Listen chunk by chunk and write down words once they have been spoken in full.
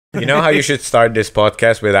You know how you should start this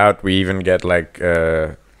podcast without we even get like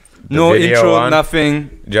no intro, on?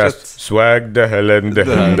 Nothing. Just swag the Helen, the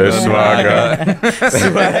swagger.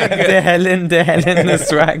 Swag the Helen, the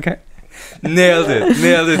swagger. Nailed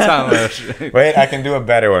it, Tamas. Wait, I can do a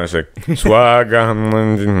better one. It's like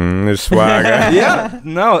swagger, swagger. Yeah,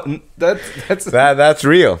 no, that's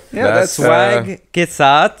real. Yeah, that's swag ke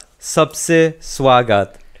saath sabse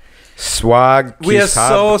swagat. Swag. We are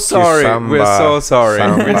so sorry. We're so sorry.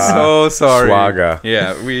 We're so sorry. Swagger.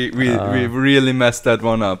 Yeah, we really messed that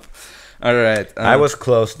one up. All right. I was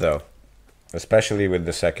close though, especially with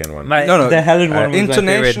the second one. No, the Helen one was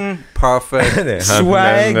intonation perfect.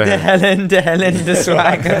 Swag the Helen, the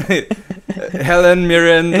swagger. Helen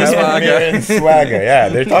Mirren, the swagger. Mirren swagger. Yeah,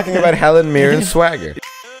 they're talking about Helen Mirren swagger.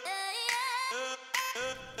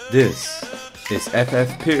 This is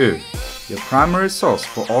FFPÖ, your primary source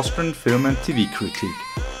for Austrian film and TV critique,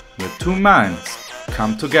 where two minds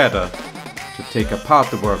come together to take apart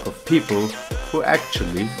the work of people who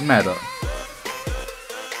actually matter.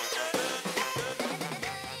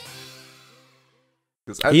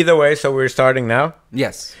 Either way, so we're starting now.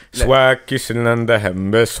 Yes. Swag, Kisselanda,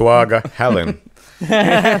 Hembe, Swaga, Helen.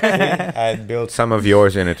 I built some of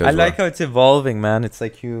yours in it as well. I like how it's evolving, man. It's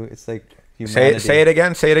like humanity. Say it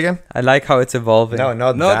again. Say it again. I like how it's evolving. No,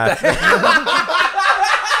 not that.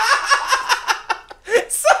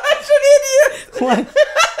 Such an idiot. What?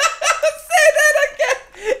 Say that again.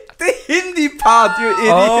 The Hindi part, you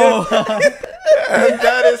idiot. Oh.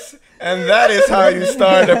 And that is how you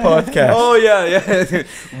start a podcast. Oh yeah.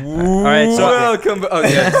 All right, so welcome. Oh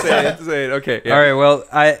yeah, say it. Okay. Yeah. All right, well,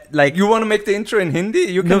 I like. You want to make the intro in Hindi?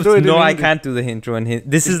 You can No, do it. no, in I Hindi. can't do the intro in Hindi.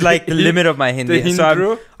 This is like the limit of my Hindi. The So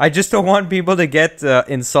Hindro? I just don't want people to get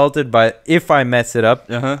insulted by if I mess it up.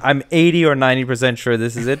 I'm 80 or 90% sure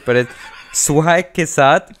this is it, but it's swag ke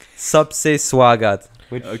saath sabse swagat.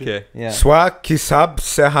 Which, Okay. yeah, Swag, Kisab,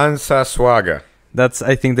 Sehansa, Swaga. that's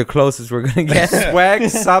I think the closest we're gonna get. Swag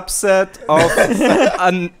subset of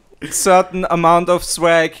a certain amount of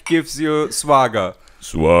swag gives you swagger.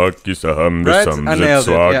 Swag, Kisaham, Right? I nailed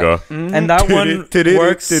it. Yeah. And that one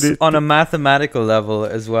works on a mathematical level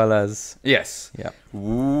as well as Yes. yeah.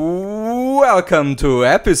 Welcome to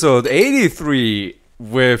episode 83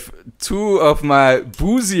 with two of my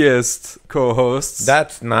booziest co-hosts.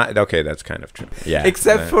 That's not okay. That's kind of true. Yeah.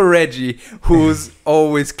 Except for Reggie, who's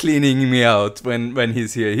always cleaning me out when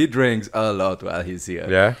he's here. He drinks a lot while he's here.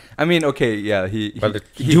 Yeah. I mean, okay, yeah, he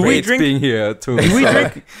Do we hates drink? being here too. Do we so-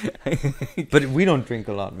 drink? But we don't drink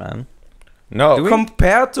a lot, man. No.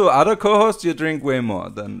 Compared to other co-hosts, you drink way more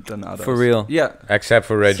than others. For real? Yeah. Except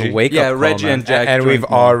for Reggie. So wake Yeah, up, Reggie call, and man. Jack. And drink we've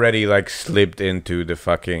more. already like slipped into the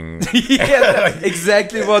fucking Yeah,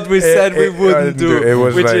 exactly what we said we wouldn't do, it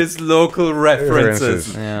was which like is local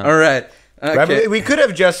references. Yeah. All right. Okay. We could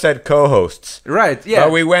have just said co-hosts. Right, yeah.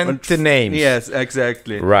 But we went to names. Yes,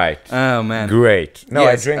 exactly. Right. Oh, man. Great. No,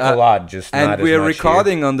 Yes, I drink a lot, just not And as we're much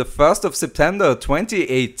recording on the 1st of September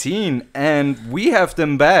 2018, and we have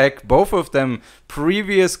them back, both of them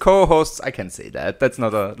previous co-hosts. I can say that. That's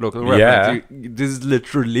not a local reference. This is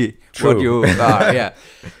literally True. what you are. Yeah.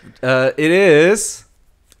 It is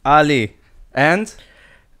Ali. and...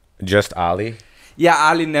 here. Just Ali. Yeah,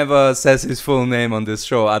 Ali never says his full name on this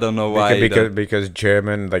show. I don't know why. Because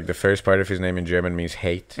German, like the first part of his name in German means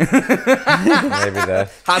hate. Maybe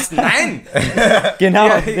that. Hasnain. Genau,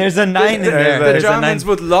 Yeah, there's a 9 in there. The There's a Germans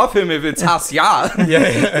would love him if it's Has, yeah.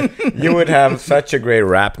 Yeah. You would have such a great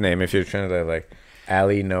rap name if you're trying to like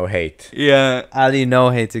Ali No Hate. Yeah. Ali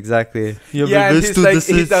no hate, exactly. Yeah, and he's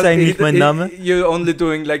like, Name. you're only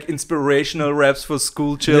doing like inspirational raps for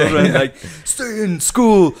school children, like stay in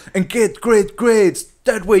school and get great grades.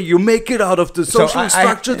 That way you make it out of the So social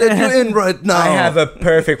structure that you're in right now. I have a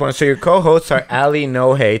perfect one. So your co-hosts are Ali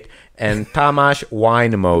No Hate and Tamas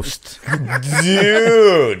Wine-most.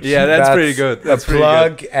 Dude. Yeah, that's pretty good. That's a pretty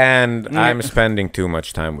plug, and I'm spending too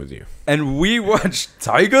much time with you. And we watched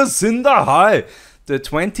Tiger Zinda High, the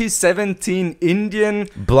 2017 Indian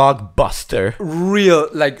Blockbuster. real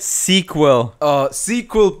like Sequel.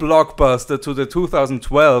 sequel blockbuster to the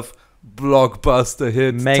 2012 blockbuster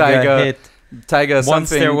hit Mega hit. Tiger Once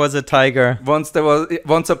something. there was a tiger. Once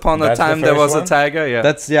upon a That's the time there was first a one? tiger. Yeah.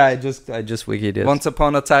 That's I just wikied it. Once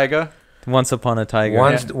upon a tiger. Once upon a tiger.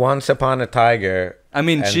 Once upon a tiger. I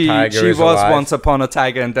mean, And she Tiger is was alive. once upon a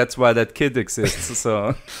tiger, and that's why that kid exists.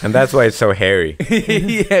 So And that's why it's so hairy.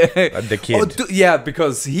 yeah. The kid. Yeah,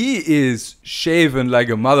 because he is shaven like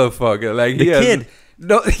a motherfucker. Like The he has, kid.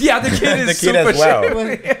 No, yeah, the kid is The kid super as well.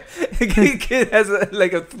 shaven. The kid has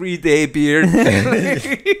like a 3-day beard.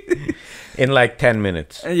 In like 10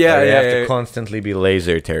 minutes. Yeah, Like, you yeah, have to yeah. constantly be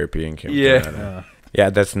laser therapying him. Yeah. Yeah,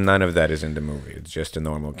 that's none of that is in the movie. It's just a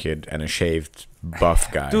normal kid and a shaved buff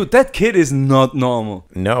guy. Dude, that kid is not normal.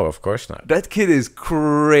 No, of course not. That kid is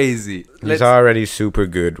crazy. He's already super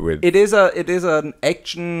good with... It is an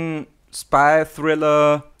action spy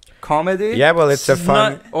thriller comedy. Yeah, well, it's a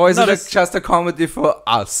fun... Or is it just a comedy for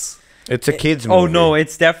us? It's a kid's movie. Oh no,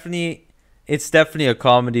 it's definitely a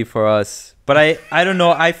comedy for us. But I don't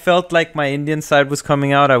know. I felt like my Indian side was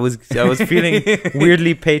coming out. I was feeling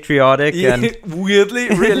weirdly patriotic and weirdly,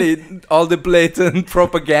 really, all the blatant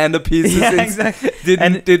propaganda pieces exactly.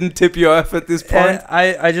 didn't tip you off at this point.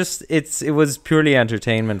 It was purely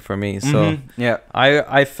entertainment for me. So yeah,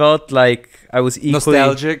 I felt like I was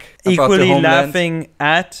nostalgic, equally laughing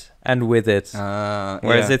at and with it.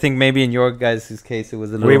 Whereas yeah. I think maybe in your guys' case it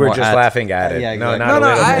was a little We were more just laughing at it. Yeah, No, exactly. not a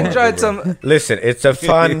little I more. enjoyed some... Listen, it's a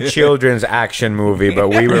fun children's action movie, but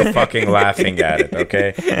we were fucking laughing at it,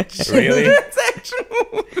 okay? Really?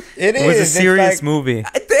 It was a serious movie.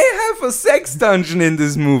 They have a sex dungeon in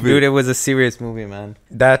this movie. Dude, it was a serious movie, man.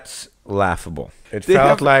 That's laughable. It They felt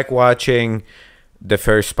have- like watching the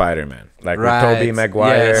first Spider-Man. Like Right. with Tobey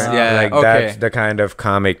Maguire. Yes, yeah, Like okay. that's the kind of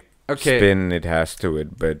comic spin it has to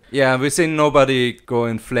it, but Yeah, we've seen nobody go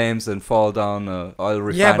in flames and fall down a oil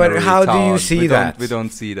refinery. Yeah, but how do you town. see We that? We don't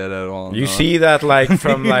see that at all. you no. see that like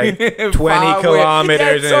from like 20 Far away. kilometers.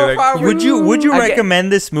 Yeah, it's so and far like, away. Would you I get-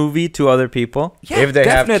 recommend this movie to other people? Yeah, if they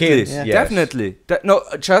have definitely. kids, Yeah. yes. Definitely. No,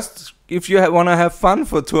 just if you want to have fun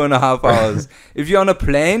for 2.5 hours. If you're on a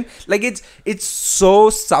plane, like it's so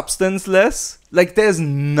substanceless. Like there's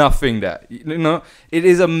nothing there. You know, it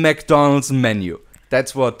is a McDonald's menu.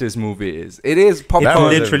 That's what this movie is. It is popcorn. That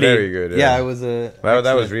was literally very good, Yeah, yeah. it was a. Well,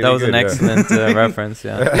 that was really That was good, an yeah. excellent reference.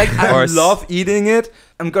 Yeah. Like I Or love eating it.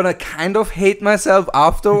 I'm gonna kind of hate myself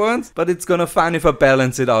afterwards, but it's gonna fine if I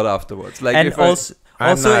balance it out afterwards. Like And if I- also,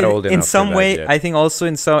 I'm not old in enough some for that way, yet. I think also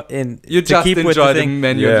you to just keep with enjoy the the thing,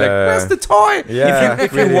 menu. Yeah. Like, where's the toy? Yeah, if you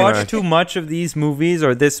pretty watch much. too much of these movies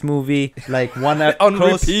or this movie, like one at On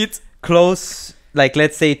close, repeat. close, like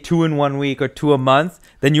let's say 2 in 1 week or 2 a month,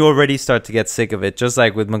 then you already start to get sick of it. Just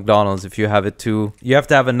like with McDonald's, if you have it you have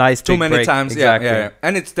to have a nice Too big many break. times, Exactly. yeah.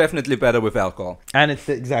 And it's definitely better with alcohol. And it's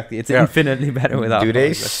Yeah. infinitely better without. Do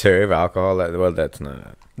they serve alcohol? Well, that's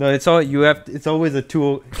not. No, it's always a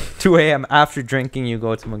 2 a.m. after drinking. You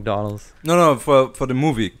go to McDonald's. No, for the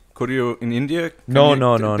movie. Could you in India? No.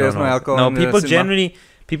 There's no alcohol. No, in the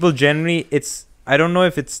people generally. It's I don't know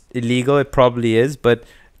if it's illegal. It probably is, but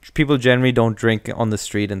people generally don't drink on the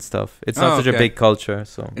street and stuff. It's not such a okay. big culture.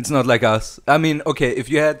 So It's not like us. I mean, okay, if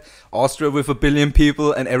you had Austria with 1 billion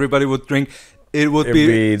people and everybody would drink, it would It'd be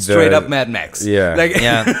be straight the- up Mad Max. Yeah. Like,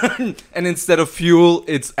 Yeah. and instead of fuel,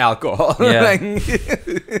 it's alcohol. Yeah. Like,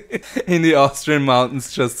 in the Austrian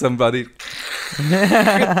mountains, just somebody.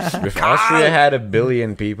 If Austria had 1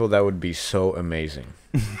 billion people, that would be so amazing.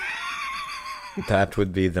 That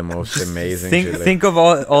would be the most amazing. shit. Like- think of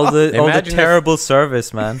all the Imagine if- terrible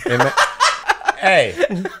service, man. Hey,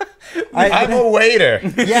 I'm a waiter.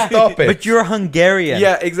 Yeah, Stop it. but you're Hungarian.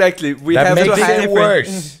 Yeah, exactly. We that have makes to hire it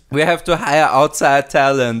worse. We have to hire outside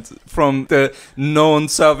talent from the known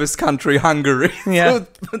service country Hungary Yeah.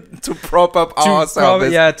 to prop up our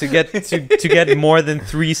service. to get more than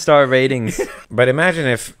 3-star ratings. But imagine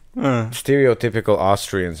if Uh. stereotypical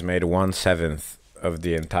Austrians made 1/7 of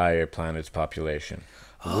the entire planet's population.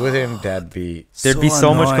 Wouldn't that be? There'd be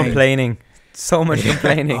so much annoying. complaining. So much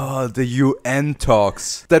complaining. Oh, the UN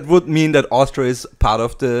talks. That would mean that Austria is part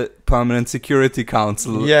of the Permanent Security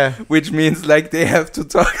Council. Yeah. Which means like they have to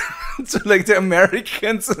talk to like the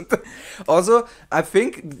Americans. Also, I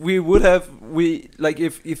think we would have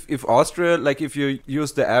if Austria, like if you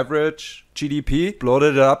use the average GDP,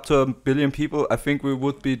 bloated it up to 1 billion people, I think we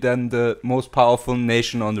would be then the most powerful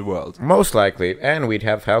nation on the world. Most likely, and we'd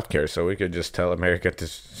have healthcare, so we could just tell America to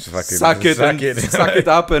Suck it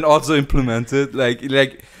up and also implement it. Like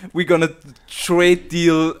we're gonna trade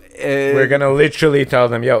deal. We're gonna literally tell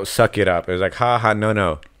them, "Yo, suck it up." It's like, haha,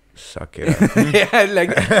 no, suck it up. Yeah,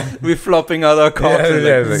 like we're flopping out our cocks and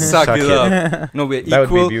Yeah, like, like, suck suck it it. up. No, we're That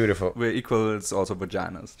equal. would be beautiful. We're equal. It's also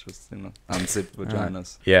vaginas, just unzipped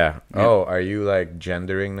vaginas. Yeah. Yeah. Oh, are you like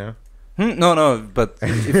gendering now? No, but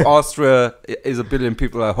if Austria is 1 billion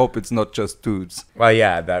people, I hope it's not just dudes. Well,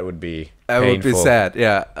 yeah, that would be That would be painful. sad.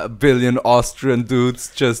 Yeah, 1 billion Austrian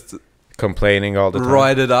dudes just Complaining all the time.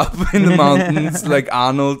 roided up in the mountains like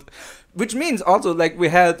Arnold. Which means also like we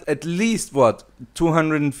had at least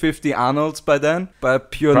 250 Arnolds by then, by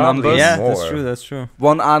pure Probably, numbers. Yeah, more. that's true.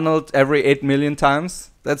 One Arnold every 8 million times.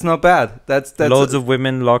 That's not bad. That's Loads of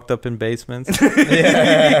women locked up in basements.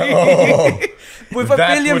 Yeah. with a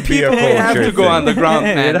That billion would be a people, we have culture to go thing. underground,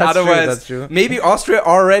 man. That's true, Otherwise, that's true. maybe Austria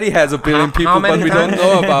already has a billion How people, but many we don't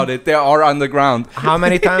know about it. They are underground. How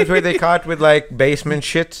many times were they caught with like basement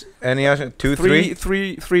shit? Any other?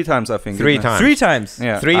 Three times, I think. Three isn't it? times. 3 times.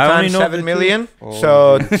 Yeah. 3 I only times know 7 the million. two.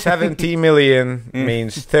 So 70 million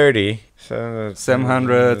means 30. So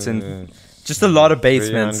 700 and Just a lot of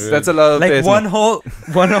basements. 300. that's a lot of Like basement.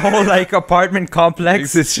 one whole like apartment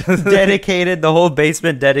complex It's just- dedicated, the whole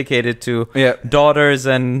basement dedicated to Yeah. daughters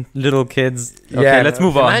and little kids. Okay, let's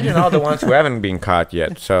move on. Imagine all the ones who haven't been caught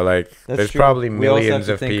yet. So like, That's there's true. probably We also millions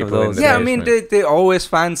have of to think of people in those. the Yeah, I basement. mean, they always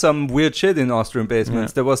find some weird shit in Austrian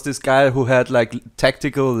basements. Yeah. There was this guy who had like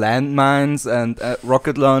tactical landmines and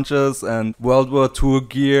rocket launchers and World War II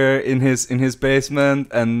gear in his basement,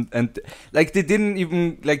 and like they didn't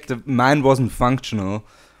even like the mine wasn't functional,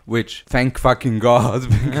 which thank fucking God.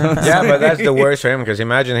 Because Yeah, but that's the worst for him because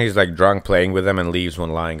imagine he's like drunk playing with them and leaves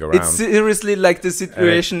one lying around. it's seriously like the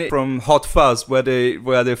situation from Hot Fuzz where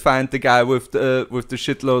they find the guy with the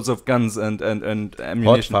shitloads of guns and Hot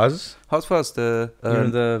ammunition. Fuzz? Hot Fuzz, the You know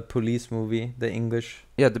the police movie, the English.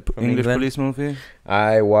 yeah, the from English England? police movie.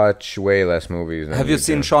 I watch way less movies. Than Have you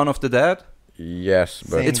seen Shaun of the Dead? Yes,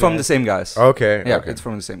 but Same It's from guys. the same guys. okay. Yeah, okay. it's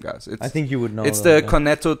from the same guys. I think you would know. It's that, the yeah.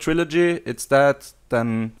 Cornetto trilogy. It's that,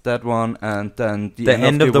 then that one, and then the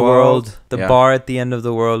end of the world, the Yeah. bar at the end of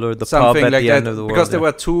the world, or the something pub at like the that. end of the world. Because there yeah.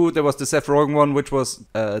 were two. There was the Seth Rogen one, which was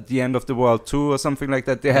the end of the world 2 or something like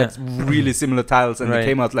that. They had really similar titles, and Right. they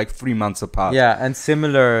came out like 3 months apart. Yeah, and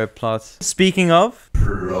similar plots. Speaking of,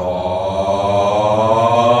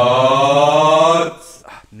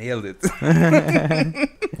 Nailed it.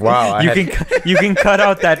 Wow. you can cut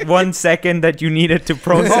out that 1 second that you needed to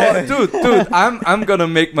process. Oh, dude, I'm gonna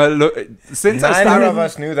make my look. Since I Neither of started.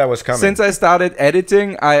 us knew that was coming. Since I started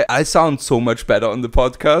editing, I sound so much better on the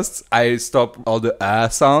podcasts. I stop all the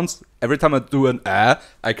sounds. Every time I do an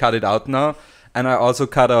I cut it out now. And I also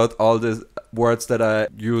cut out all the words that I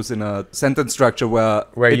use in a sentence structure where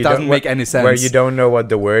it you doesn't don't- make any sense. Where you don't know what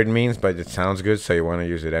the word means, but it sounds good, so you want to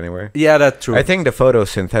use it anyway. Yeah, that's true. I think the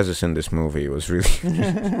photosynthesis in this movie was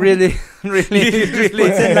really... really.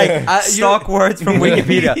 Puts in like stock words from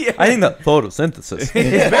Wikipedia. Yeah. I think the photosynthesis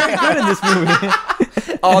is very good in this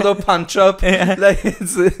movie. Auto punch up. Like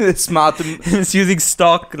it's smart. It's using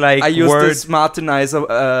stock like I use the words.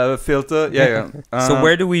 Smartinizer filter. Yeah. So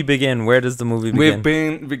where do we begin? Where does the movie begin?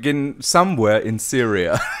 we begin somewhere in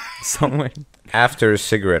Syria. Somewhere. After a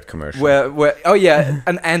cigarette commercial. where oh yeah,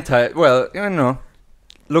 an well, you know.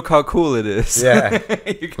 Look how cool it is. Yeah.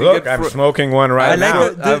 You can Look, get I'm smoking one right I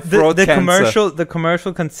like now. the commercial. The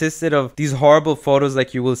commercial consisted of these horrible photos,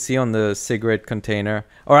 like you will see on the cigarette container,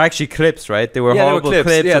 or actually clips, right? They were horrible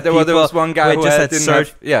clips. Yeah, of there people was one guy who who just had had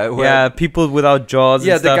search. People without jaws.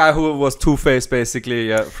 yeah, and the stuff. guy who was Two-Face basically,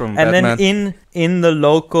 yeah, from And Batman. then in the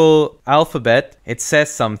local alphabet, it says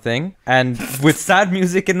something, and with sad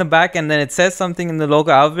music in the back, and then it says something in the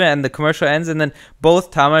local alphabet, and the commercial ends, and then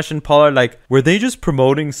both Tamas and Paul are like, "Were they just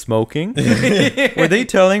promoting smoking? Were they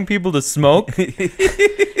telling people to smoke?"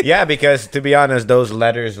 Yeah, because to be honest, those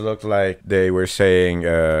letters looked like they were saying,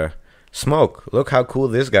 smoke. Look how cool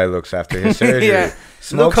this guy looks after his surgery. Yeah.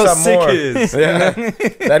 Smoke Look how some sick more. he is. Yeah.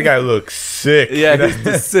 That guy looks sick. Yeah, he's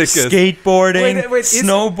the sickest. Skateboarding, Wait, is-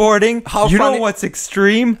 snowboarding. How You funny- know what's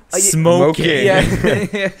extreme? yeah, Smoking.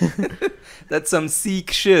 Yeah. That's some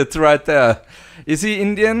Sikh shit right there. Is he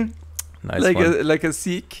Indian? Nice like one. like a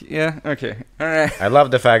Sikh? Yeah. Okay. All right. I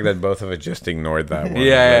love the fact that both of us just ignored that one.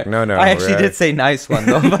 Yeah. Like, no. I actually did say nice one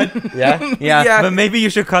though, but Yeah? yeah, Yeah. but maybe you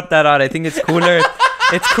should cut that out. I think it's cooler.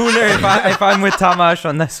 It's cooler if I'm with Tamas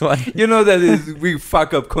on this one. You know that we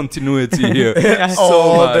fuck up continuity here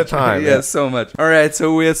All the time, Yeah, yeah. so much. All right,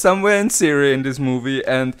 so we are somewhere in Syria in this movie,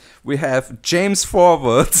 and we have James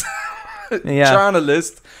Forward, Yeah.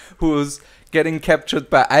 journalist, who's getting captured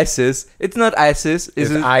by ISIS. It's not ISIS, It's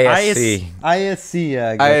is it? ISC, ISC,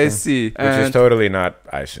 yeah, exactly. ISC. which is totally not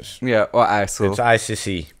ISIS. Yeah, or ISIL. It's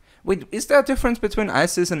ICC. Wait, is there a difference between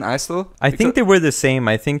ISIS and ISIL? I think they were the same.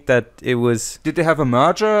 I think that it was. Did they have a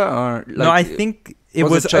merger, or like, No, I think it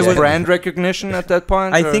was. just it was brand recognition at that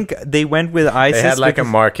point? I or? think they went with ISIS. They had like a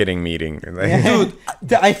because- marketing meeting. Dude,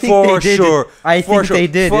 I think for they did. sure. I for think sure. they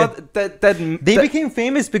did. For yeah. They became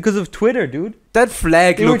famous because of Twitter, dude. That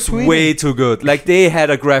flag They were looks tweeting. way too good. Like they had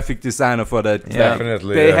a graphic designer for that. Yeah. flag.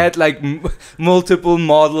 Definitely, They yeah. had like multiple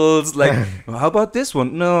models. Like, how about this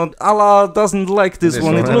one? No, Allah doesn't like this This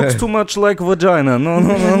one. It one. looks too much like vagina.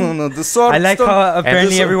 No. The sword. I like how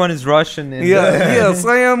apparently the- everyone is Russian in Yes,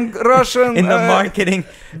 I am Russian. in the marketing.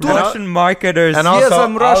 Russian marketers. and Yes, also,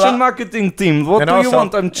 I'm Russian Allah- marketing team. What and do you also-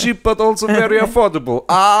 want? I'm cheap but also very affordable.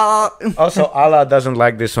 Ah. Also, Allah doesn't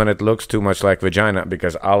like this when it looks too much like vagina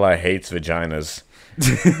because Allah hates vaginas.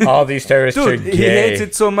 All these terrorists are Dude, gay. he hates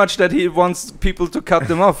it so much that he wants people to cut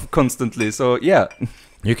them off constantly. So, yeah.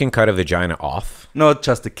 You can cut a vagina off. Not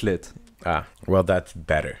just a clit. Ah, well, that's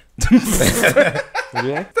better.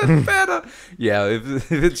 That's better. Yeah,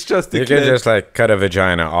 if it's just a You clit. can just like cut a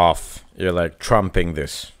vagina off. You're like trumping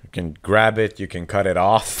this. You can grab it. You can cut it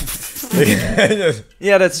off.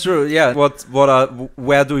 Yeah, that's true. Yeah.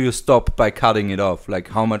 Where do you stop by cutting it off? Like,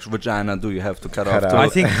 how much vagina do you have to cut off? Cut To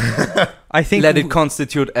out. I think let it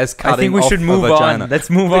constitute as cutting I think we off should a move vagina. on. Let's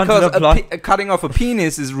move on to Because the plot. cutting off a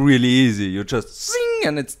penis is really easy. You just sing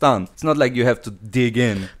and it's done. It's not like you have to dig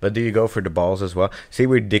in. But do you go for the balls as well? See,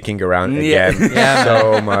 we're dicking around Yeah. again Yeah,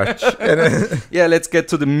 so much. Yeah, let's get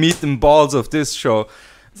to the meat and balls of this show.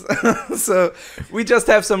 So we just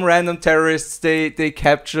have some random terrorists. They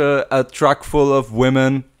capture a truck full of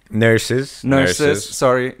women, Nurses.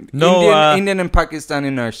 sorry, No, Indian and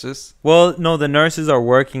Pakistani nurses. Well, no, the nurses are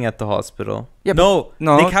working at the hospital. Yeah, no,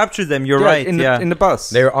 no. they captured them. You're Yeah, right. in the, yeah. in the bus.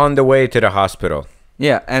 They're on the way to the hospital.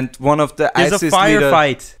 Yeah, and one of the There's ISIS a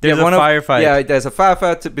firefight. There's a firefight. Yeah, there's a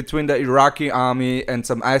firefight between the Iraqi army and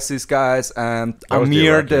some ISIS guys, and That was the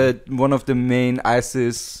Amir, Iraqi. one of the main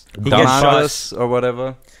ISIS He gets commanders or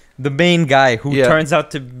whatever. The main guy who Yeah. turns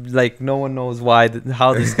out to like no one knows why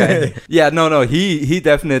how this guy. Yeah, no, he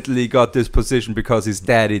definitely got this position because his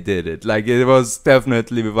daddy did it. Like it was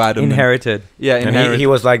definitely vitamin. Inherited. Yeah, And inherited. he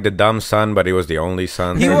was like the dumb son, but he was the only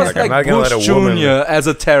son. He So was I'm like not gonna Bush let a woman- Jr. as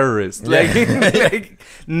a terrorist. Like, like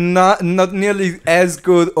not nearly as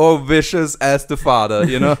good or vicious as the father,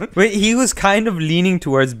 you know? Wait, he was kind of leaning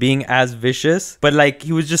towards being as vicious, but like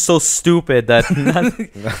he was just so stupid that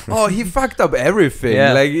Oh, he fucked up everything.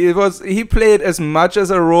 Yeah. Like he played as much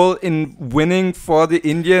as a role in winning for the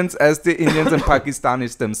Indians as the Indians and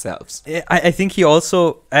Pakistanis themselves. I think he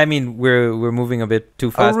also. I mean, we're moving a bit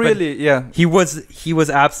too fast. Oh, really? Yeah. But he was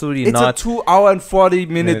absolutely It's not. a 2 hour and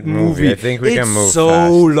 40-minute movie. I think we it's can move so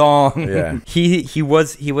fast. long. Yeah. He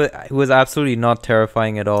was absolutely not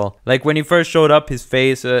terrifying at all. Like when he first showed up, his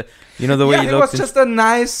face, the way Yeah, he he looked. was just a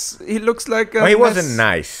nice. He looks like a. Well, he nice- wasn't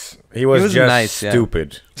nice. He was wasn't just nice, yeah.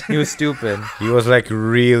 stupid. He was stupid. He was like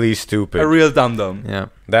really stupid. A real dum dum. Yeah.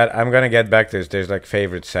 That I'm gonna get back to this. There's like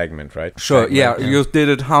favorite segment, right? Sure. Segment. Yeah, you did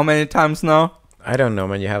it how many times now? I don't know,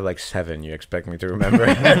 man. You have like 7. You expect me to remember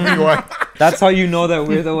everyone? That's how you know that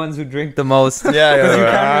we're the ones who drink the most.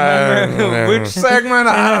 Yeah. Which segment?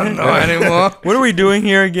 I don't know anymore. What are we doing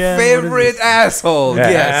here again? What is Favorite asshole. Yeah,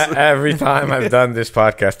 Yes. every time I've done this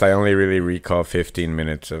podcast, I only really recall 15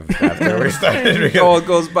 minutes of after we started. It all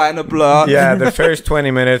goes by in a blur. Yeah, the first 20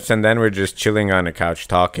 minutes, and then we're just chilling on the couch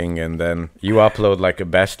talking, and then you upload like a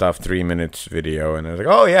best of 3 minutes video, and I was like,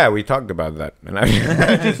 oh yeah, we talked about that, and I'm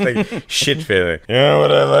just like shit feeling. You know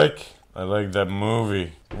what I like? I like that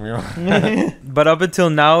movie. But up until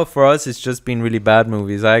now, for us, it's just been really bad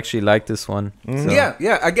movies. I actually like this one. Mm-hmm. So-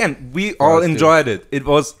 Yeah. Again, we all us too. enjoyed it. It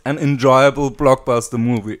was an enjoyable blockbuster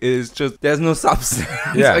movie. It's just there's no substance.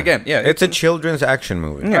 Yeah, Again, yeah. it's a children's action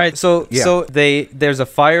movie. All right, so Yeah. so there's a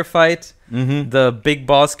firefight. Mm-hmm. The big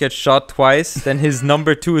boss gets shot twice. Then his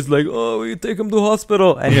number 2 is like, "Oh, we take him to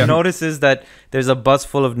hospital," and he notices that there's a bus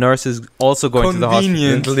full of nurses also going to the hospital.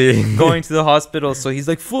 Conveniently. Going to the hospital, so he's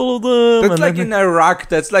like, "Follow them." That's and like then- in Iraq.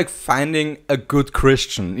 That's like finding a good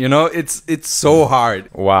Christian. You know, it's so hard.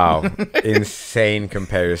 Wow, insane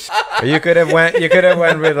comparison. You could have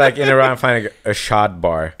went with like in around finding a shot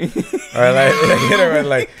bar, or like you could have went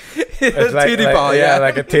like it's like, titty like- bar, yeah, yeah.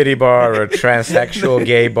 like a titty bar or a transsexual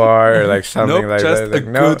gay bar or like something Nope, like just that. a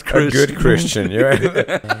Like, good a good Christian.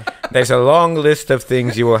 There's a long list of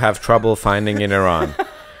things you will have trouble finding in Iran.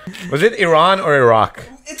 Was it Iran or Iraq?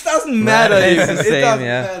 It doesn't matter. It's even. the It same, doesn't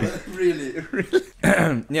yeah. matter. Really.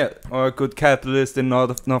 Yeah, or a good capitalist in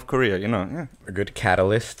North Korea. You know. Yeah. A good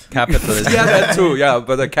catalyst. Capitalist. Yeah, that too. Yeah,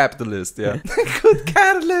 but a capitalist. Yeah, good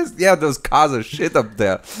catalyst. Yeah, those cars are shit up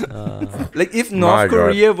there. Like if My North God.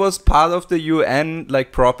 Korea was part of the UN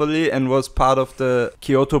like properly and was part of the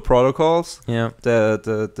Kyoto protocols, Yeah.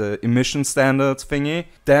 the emission standards thingy,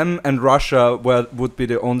 them and Russia would be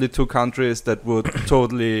the only 2 countries that would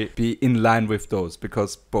totally be in line with those,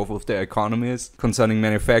 because both of their economies concerning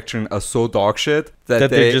manufacturing are so dog shit that that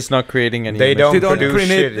they're just not creating any. They emissions. don't produce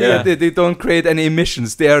shit, yeah. they don't create any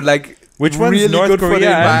emissions. They are like Which one's really North good for the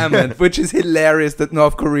Korea and- environment, which is hilarious that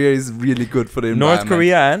North Korea is really good for the North environment.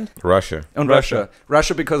 Korea and Russia. And Russia.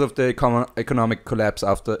 Russia because of the economic collapse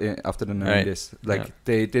after the 90s. Like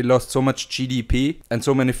they lost so much GDP and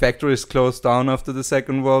so many factories closed down after the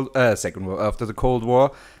after the Cold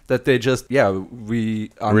War that they just we're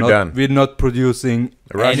not producing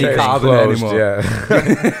Russia any is carbon closed, anymore.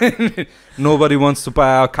 Yeah. Nobody wants to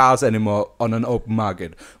buy our cars anymore on an open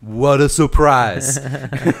market. What a surprise.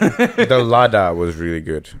 The Lada was really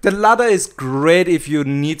good. The Lada is great if you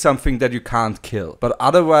need something that you can't kill, but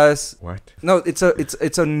otherwise, What? no, it's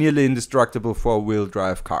a nearly indestructible 4-wheel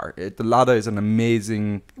drive car. The Lada is an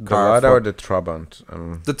amazing The car. Lada or the Trabant?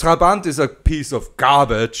 The Trabant is a piece of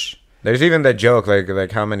garbage. There's even that joke,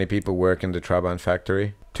 like how many people work in the Trabant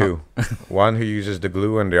factory? 2. One who uses the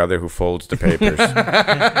glue and the other who folds the papers.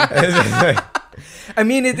 I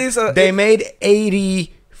mean, it is a... They made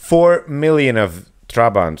 84 million of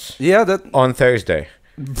Trabants yeah, that... on Thursday.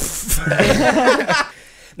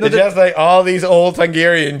 No, It's just like all these old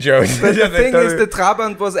Hungarian jokes. But the thing is, the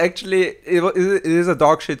Trabant was actually, it is a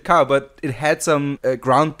dog shit car, but it had some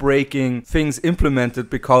groundbreaking things implemented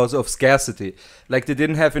because of scarcity. Like they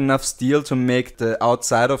didn't have enough steel to make the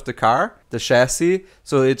outside of the car, the chassis,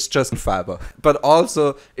 so it's just fiber. But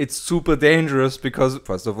also, it's super dangerous because,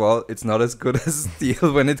 first of all, it's not as good as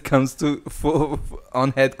steel when it comes to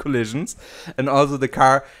on-head collisions. And also the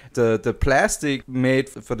car, the plastic made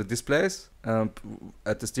for the displays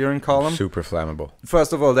at the steering column. Super flammable.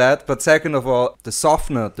 First of all that, but second of all, the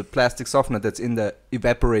softener, the plastic softener that's in there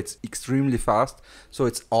evaporates extremely fast, so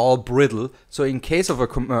it's all brittle. So in case of a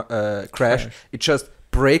crash, it just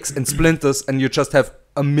breaks and splinters, and you just have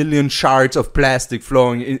a million shards of plastic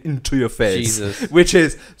flowing into your face, Jesus. which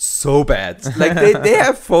is so bad. Like they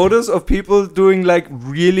have photos of people doing like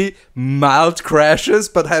really mild crashes,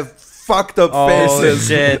 but have fucked up faces.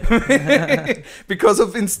 Shit. Because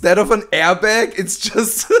of instead of an airbag, it's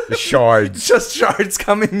just Shards. just shards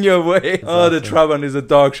coming your way. Oh, the Trabant is a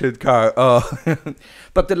dog shit car. Oh,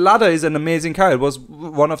 but the Lada is an amazing car. It was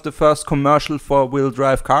one of the first commercial 4-wheel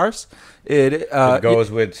drive cars. It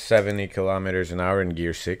goes with 70 kilometers an hour in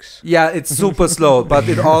gear 6. yeah, it's super slow, but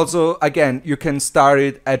it also, again, you can start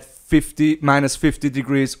it at minus 50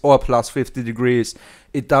 degrees or plus 50 degrees.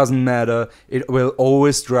 It doesn't matter. It will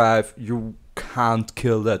always drive. You can't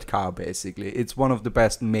kill that car, basically. It's one of the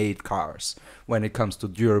best made cars when it comes to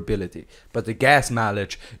durability. But the gas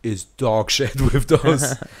mileage is dog shit with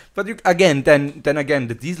those. But you, again, then again,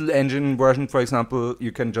 the diesel engine version, for example,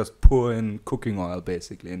 you can just pour in cooking oil,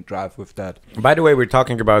 basically, and drive with that. By the way, we're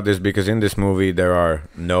talking about this because in this movie there are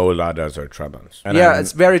no Ladas or Trabants. And Yeah,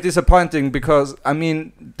 it's very disappointing because, I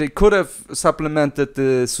mean, they could have supplemented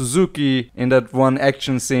the Suzuki in that one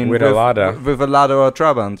action scene With a Lada. With a Lada or a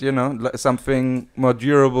Trabant, you know, something more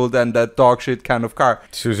durable than that dog shit kind of car.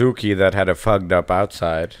 Suzuki that had a fucked up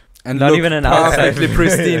outside. And Not looked even an perfectly outside.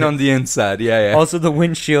 pristine on the inside. Yeah, yeah. Also, the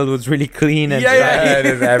windshield was really clean and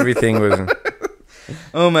Everything was...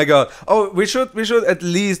 Oh my god. Oh, we should at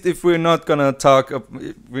least, if we're not gonna talk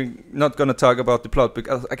about the plot,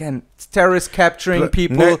 because again, it's terrorists capturing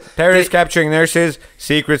people. Terrorists capturing nurses,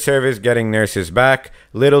 Secret Service getting nurses back,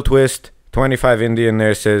 little twist, 25 Indian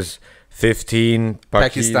nurses, 15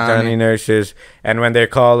 Pakistani nurses, and when they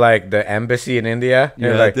call like the embassy in India,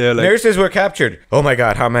 they're like, nurses were captured. Oh my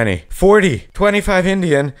god, how many? 40, 25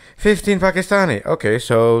 Indian, 15 Pakistani. Okay,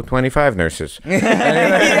 so 25 nurses.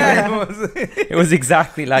 it was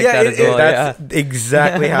exactly like that as well. That's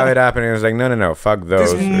exactly how it happened. It was like, no, fuck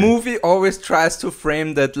those. This movie always tries to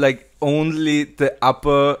frame that like only the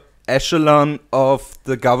upper echelon of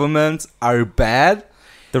the government are bad.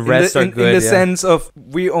 The rest are good. In the sense of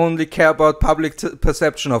we only care about public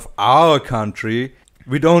perception of our country.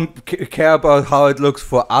 We don't care about how it looks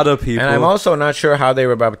for other people. And I'm also not sure how they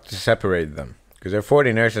were about to separate them. Because there are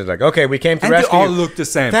 40 nurses like, okay, we came to rescue they all you. look the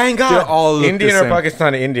same. Thank God. They all look Indian the or same.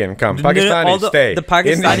 Pakistani? Indian, come. No, Pakistani, all stay. the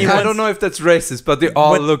Pakistani Indian. I don't know if that's racist, but they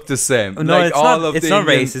all look the same. No, like it's all not. of It's the not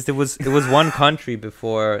Indian- racist. It was one country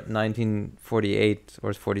before 1948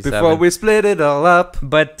 or 47. Before we split it all up.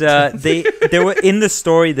 But they were in the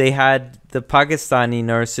story. They had the Pakistani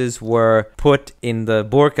nurses were put in the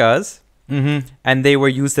burqas, and they were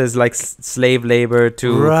used as like slave labor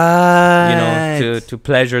to to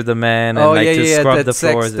pleasure the men and to scrub the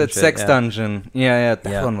floors. That sex dungeon. Yeah,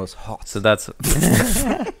 that one was hot. So that's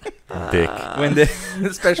Dick. When they,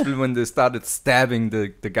 especially when they started stabbing the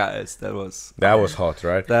guys, that was hot,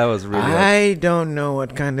 right? That was really hot. I don't know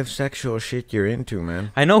what kind of sexual shit you're into,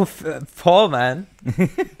 man. I know Paul, man.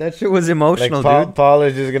 That shit was emotional, dude. Paul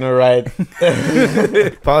is just gonna write.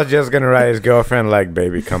 Paul's just gonna write his girlfriend like,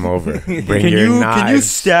 "Baby, come over. Bring your knives." Can you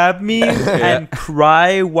stab me and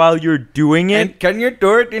cry while you're doing it? And can you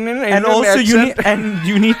do it in an Indian And also accent?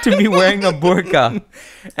 you need to be wearing a burqa.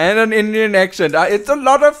 And an Indian accent. It's a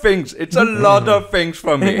lot of things. It's a lot of things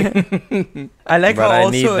for me. I like But how I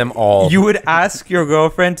also need them all. you would ask your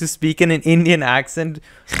girlfriend to speak in an Indian accent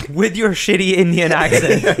with your shitty Indian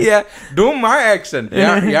accent. Yeah, do my accent.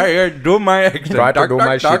 Yeah, do my accent. Try to Duck, do duck,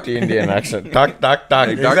 my duck. shitty Indian accent. Duck, duck, duck. Duck,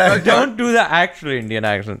 Exactly. Don't do the actual Indian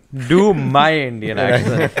accent. Do my Indian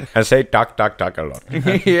accent. And say duck, duck, duck a lot.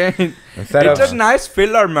 Yeah. Instead It's of a nice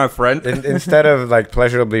filler, my friend. instead of like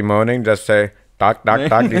pleasurably moaning, just say duck, duck,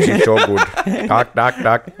 duck. This is so good. Duck, duck,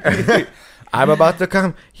 duck. I'm about to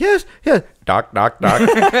come. Yes, yes. Duck, duck, duck.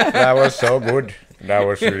 That was so good. That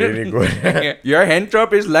was really good. Your hand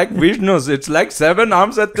job is like Vishnu's. It's like 7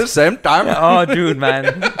 arms at the same time. Oh, dude,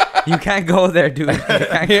 man. You can't go there, dude. You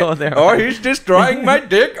can't go there. Oh, he's destroying my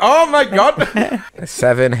dick. Oh my god. A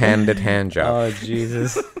 7-handed hand job. Oh,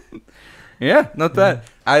 Jesus. Yeah, not bad.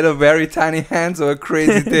 Either very tiny hands or a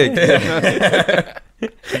crazy dick.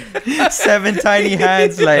 7 tiny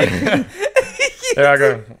hands, like.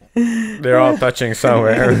 They're all touching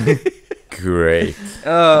somewhere. Great.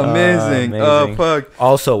 Oh, amazing. Oh, amazing. fuck.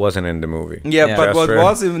 Also wasn't in the movie. Yeah, Yeah. but Just what for-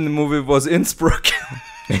 was in the movie was Innsbruck.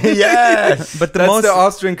 Yes. But That's the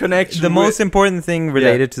Austrian connection. the most important thing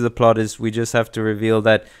related to the plot is we just have to reveal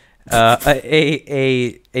that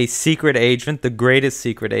a secret agent, the greatest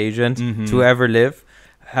secret agent to ever live,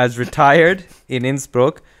 has retired in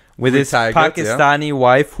Innsbruck with his Retired, Pakistani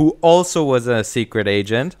wife, who also was a secret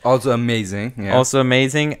agent. Also amazing. Yeah. Also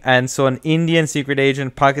amazing. And so an Indian secret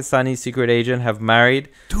agent, Pakistani secret agent have married,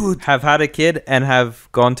 have had a kid, and have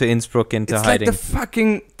gone to Innsbruck into it's hiding. like the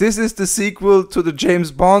fucking. This is the sequel to the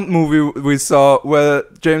James Bond movie we saw, where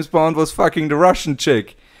James Bond was fucking the Russian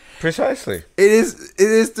chick. Precisely. It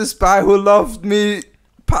is the Spy Who Loved Me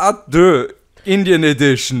Part 2, Indian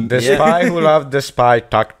edition. The spy who loved the spy,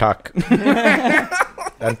 tuck tuck.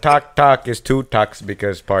 And tuck tuck is 2 tucks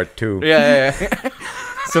because part 2. Yeah.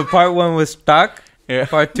 So part 1 was stuck. Yeah.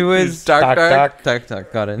 Part 2 is Tuck, Tuck, tuck. tuck.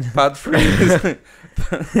 tuck. Got it. Part 3 is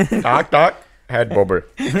Tuck tuck. Head bobber.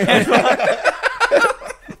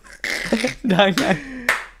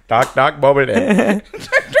 Tuck tuck bobble head.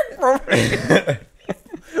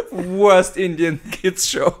 worst Indian kids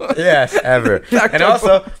show. Yes, ever. Tuck, And tuck,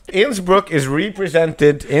 also, Innsbruck is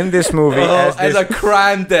represented in this movie as as this a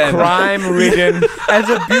crime den. crime-ridden. As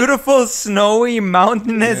a beautiful, snowy,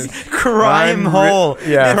 mountainous crime Crime-ri- hole.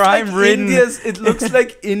 yeah. Crime-ridden. It looks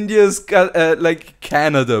like India's like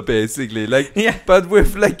Canada basically, like Yeah. but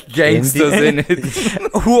with like gangsters in it.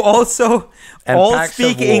 Who also And all packs of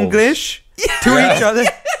speak wolves. English to each other.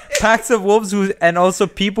 Packs of wolves and also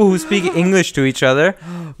people who speak English to each other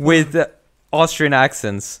with Austrian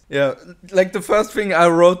accents. Yeah, like the first thing I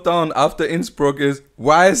wrote down after Innsbruck is,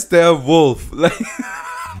 why is there a wolf? Like,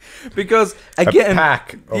 because again, a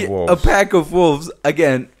pack of wolves. a pack of wolves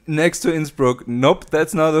again next to Innsbruck. Nope,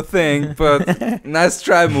 that's not a thing. But nice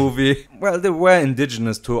try, movie. Well, they were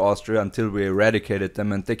indigenous to Austria until we eradicated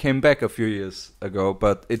them, and they came back a few years ago.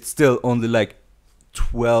 But it's still only like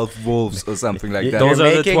 12 wolves or something like that. Those You're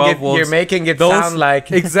are the making 12 it, wolves. You're making it Those- sound like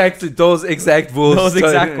Exactly, those exact wolves. Those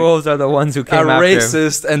exact wolves are the ones who are came after him.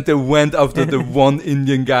 racist, and they went after the one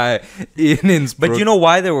Indian guy in Innsbruck. But you know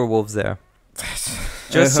why there were wolves there?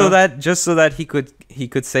 Just so that he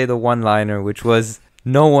could say the one-liner, which was,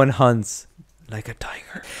 "No one hunts like a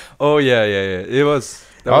tiger." Oh yeah. It was.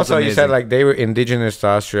 That was also, you said amazing. like they were indigenous to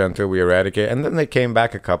Austria until we eradicated, and then they came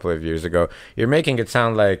back a couple of years ago. You're making it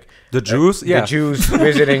sound like the Jews. the Jews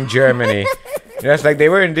visiting Germany. Yes, like they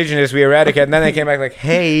were indigenous, we eradicated, and then they came back like,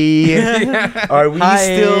 hey, are we Hi.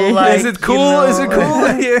 still like? Is it cool? Is it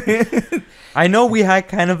cool? I know we had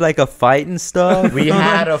kind of like a fight and stuff. We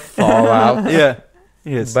had a fallout, Yeah.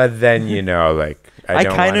 Yes. but then like I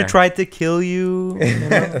don't kind of wanna- tried to kill you. You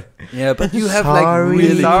know? Yeah, but you have Sorry. like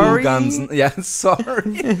really Sorry. cool guns. Yeah,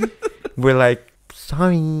 sorry. We're like,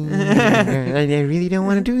 sorry, I really don't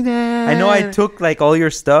want to do that. I know I took like all your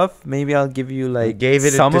stuff. Maybe I'll give you like gave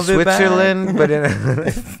it some to of it back. Switzerland, but in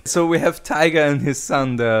So we have Tiger and his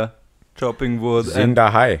son there chopping wood. And, Zinda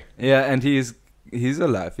high. yeah, and he's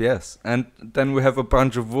alive, yes. And then we have a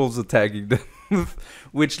bunch of wolves attacking them,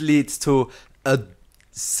 which leads to a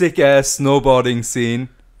sick ass snowboarding scene.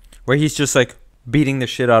 Where he's just like, beating the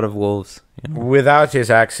shit out of wolves. You know? Without his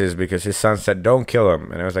axes, because his son said, "Don't kill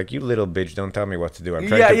him," and I was like, "You little bitch, don't tell me what to do. I'm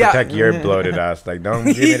trying to protect your bloated ass. Like, don't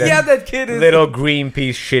give me that, that kid is little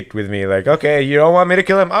Greenpeace shit with me. Like, okay, you don't want me to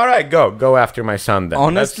kill him? All right, go after my son then. Let's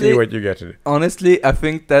Honestly- see what you get to do." Honestly, I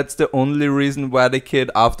think that's the only reason why the kid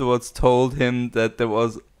afterwards told him that there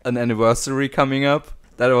was an anniversary coming up.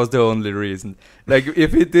 That was the only reason. Like,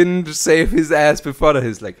 if he didn't save his ass before that,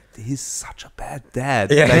 he's like, he's such a bad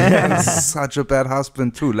dad. Yeah. Like, he's such a bad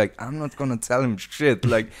husband too. Like, I'm not gonna tell him shit.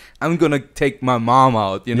 Like, I'm gonna take my mom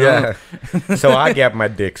out, you know? Yeah. So I get my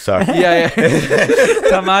dick sucked. Yeah.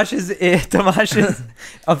 Tamas is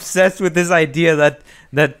obsessed with this idea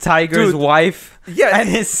that Tiger's Dude. wife Yeah. and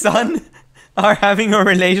his son are having a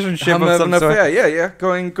relationship I'm of some an sort. affair. Yeah.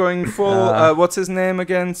 Going full. What's his name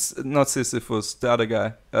again? Not Sisyphus, the other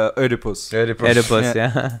guy. Oedipus. Oedipus,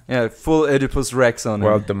 yeah. Yeah, full Oedipus Rex on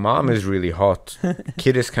Well, him. the mom is really hot.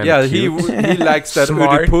 Kid is kind Yeah, of cute. he likes that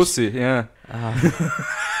Smart. Oedipusy. Yeah.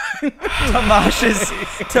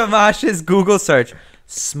 Tamash's Google search: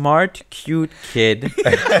 smart, cute kid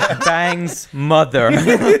bangs mother. Tamas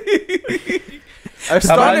must be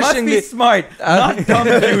Astonishingly. smart, not dumb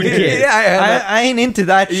cute kid. Yeah. I ain't into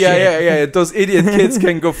that shit. Yeah. Those idiot kids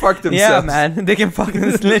can go fuck Yeah, themselves. man, they can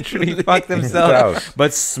literally fuck themselves. Gross.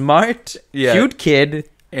 But smart, Yeah. cute kid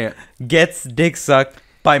Yeah. gets dick sucked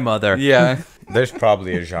by mother. Yeah. There's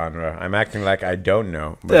probably a genre. I'm acting like I don't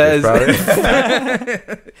know. But There's- there's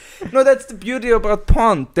probably... No, that's the beauty about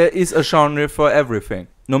porn. There is a genre for everything.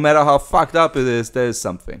 No matter how fucked up it is, there is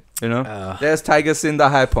something. You know? There's Tiger Zinda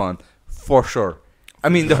high porn. For sure. I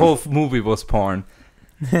mean, the whole movie was porn.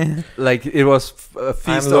 Like, it was a feast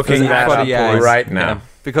I'm of looking that for up the eyes. right now. Yeah.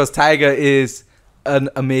 Because Tiger is an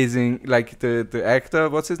amazing, like, the actor,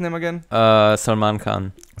 what's his name again? Salman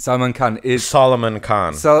Khan. Salman Khan is... Solomon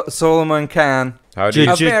Khan. Solomon Khan. How do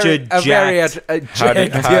you, A very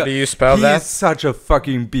how do you spell He's that? such a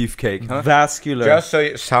fucking beefcake, huh? Vascular. Just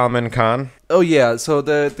so Salman Khan. Oh yeah, so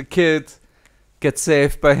the kid gets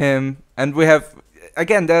saved by him, and we have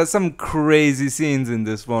again there are some crazy scenes in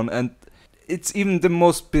this one, and it's even the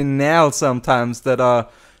most banal sometimes that are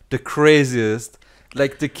the craziest.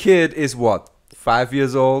 Like the kid is what, 5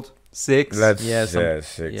 years old, 6, That's Yeah, some-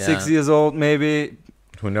 6. yeah. 6 years old maybe.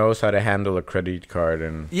 Who knows how to handle a credit card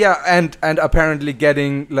and Yeah, and apparently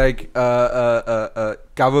getting like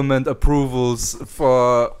government approvals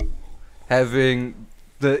for having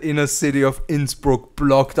the inner city of Innsbruck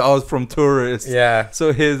blocked out from tourists. yeah.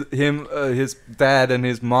 So his dad and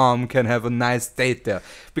his mom can have a nice date there,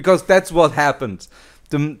 because that's what happened.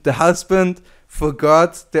 The husband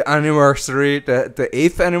forgot the anniversary, the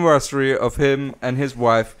 8th anniversary of him and his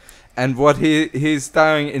wife, and what he's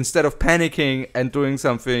doing, instead of panicking and doing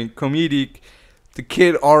something comedic, the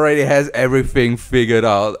kid already has everything figured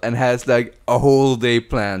out and has like a whole day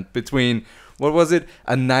planned between. What was it?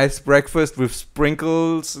 A nice breakfast with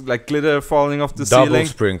sprinkles, like glitter falling off the Double ceiling.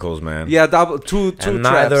 sprinkles, man. Yeah, two and traps.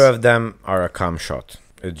 neither of them are a cum shot.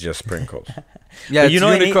 It's just sprinkles. Yeah, But you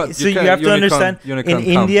know, you have to understand, in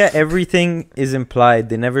India, everything is implied.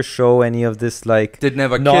 They never show any of this like did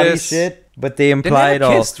never naughty kiss. shit, but they imply it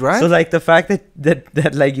never all. kissed, right? So like the fact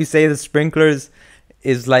that like you say the sprinklers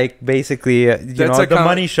is like basically That's a the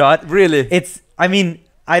money shot. Really, It's I mean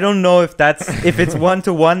I don't know if that's if it's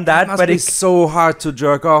 1-to-1 that, must but be it's so hard to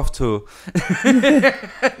jerk off to.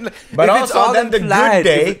 But If it's also, all then the implied, good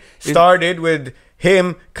day if- started with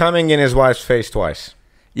him coming in his wife's face twice.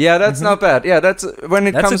 Yeah, that's not bad. Yeah, that's when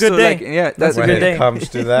it That's a comes good to day. like yeah, That's a When good it day. comes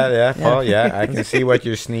to that, yeah, Paul, yeah, I can see what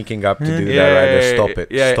you're sneaking up to do Yeah, that right there. yeah, Stop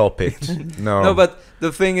it. yeah. Stop it. No. No, but the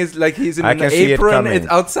thing is, like, he's in I an can see it apron. coming. It's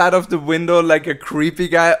outside of the window, like a creepy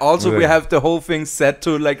guy. Also, we Yeah. have the whole thing set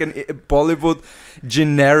to like an Bollywood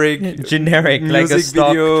generic generic like a music stock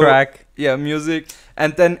video. track. Yeah, music,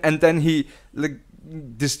 and then he like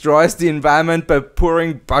destroys the environment by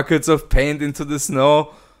pouring buckets of paint into the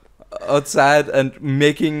snow outside and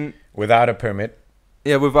making. Without a permit.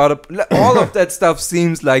 Yeah, without all of that stuff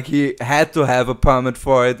seems like he had to have a permit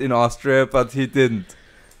for it in Austria, but he didn't.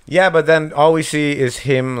 Yeah, but then all we see is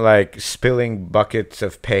him like spilling buckets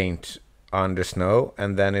of paint on the snow,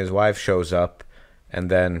 and then his wife shows up, and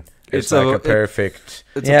then it's It's like a- a perfect,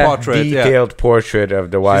 It's Yeah, a portrait. Yeah. detailed portrait of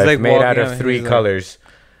the wife like made walking out out, of he's 3 like- colors.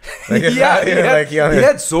 Like, it's Yeah, not even like he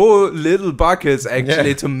had so little buckets actually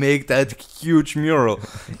Yeah. to make that huge mural.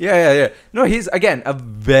 Yeah. No, he's again a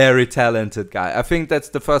very talented guy. I think that's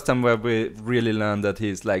the first time where we really learned that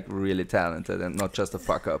he's like really talented and not just a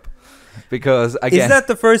fuck up. Because again, Is that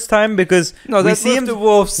the first time? Because no, we that see with him. the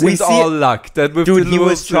wolves we is see- all luck. That with Dude, the he was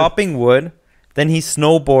wolves, chopping wood, then he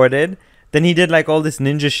snowboarded, then he did like all this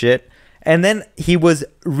ninja shit, And then he was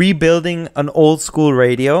rebuilding an old school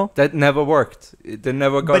radio. That never worked. They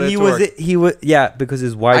never got it to work. He was because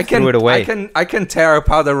his wife threw it away. I can tear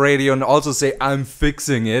apart a radio and also say I'm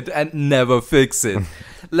fixing it and never fix it.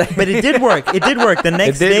 But it did work. It did work the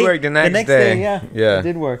next day. It did work the next day. Yeah, it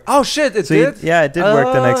did work. Oh shit! It did. It did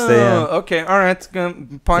work the next day. Yeah. Okay, all right.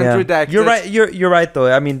 Point redacted. You're right. You're right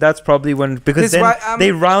though. I mean, that's probably when because then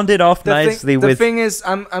they rounded off nicely with. The thing is,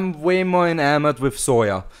 I'm way more enamored with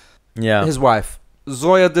Zoya. Yeah. His wife,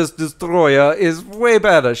 Zoya this Destroyer, is way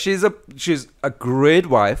better. She's a great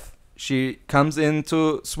wife. She comes in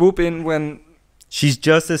to swoop in when she's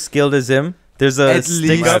just as skilled as him. There's a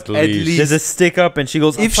stick up. At least. There's a stick up, and she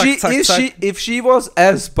goes. If she was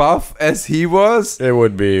as buff as he was, it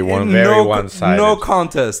would be one-sided. No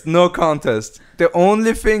contest. No contest. The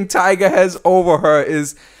only thing Tiger has over her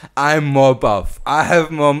is I'm more buff. I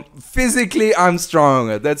have more physically. I'm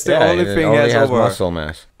stronger. That's the only thing he has over muscle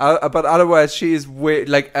mass. But otherwise, she is way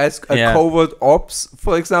as a covert ops,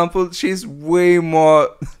 for example. She's way more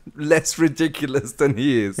less ridiculous than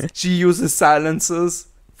he is. She uses silencers.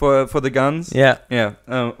 For the guns? Yeah.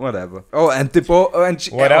 Whatever. Oh, and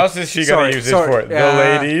what else is she gonna use it for? The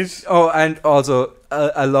ladies? Oh, and also,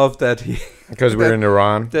 I love that he... Because we're in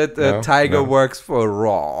Iran. That Tiger works for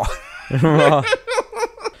Raw. Raw.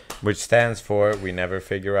 Which stands for we never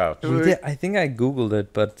figure out. I think I googled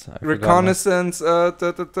it, but I Reconnaissance,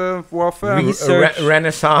 the warfare.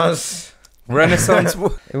 Renaissance. Renaissance.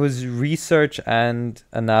 It was research and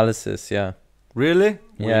analysis. Yeah. Really?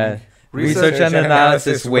 Yeah. Research and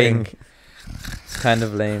analysis wing. It's kind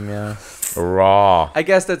of lame, yeah. Raw. I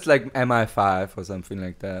guess that's like MI5 or something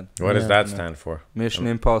like that. What does that stand for? Mission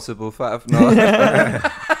Impossible 5. No.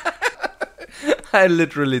 I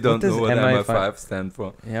literally don't know what MI5 stand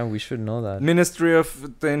for. Yeah, we should know that. Ministry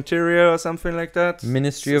of the Interior or something like that.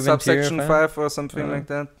 Ministry of Subsection Interior 5 or something like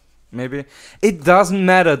that. Maybe. It doesn't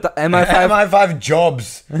matter. The MI5... MI5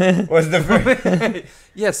 jobs was the...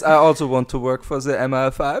 Yes, I also want to work for the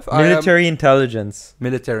MI5. Military intelligence.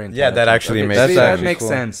 Military intelligence. Yeah, that actually makes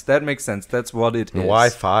sense. That makes sense. That's what it is. Why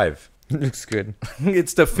 5? Looks good.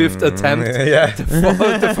 It's the 5th attempt. Yeah.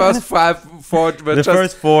 The first 4 were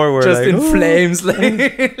first 4 were just like, in flames.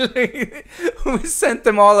 We sent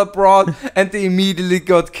them all abroad and they immediately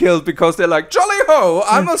got killed because they're like, jolly ho,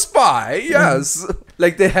 I'm a spy. Yes.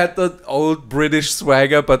 Like they had the old British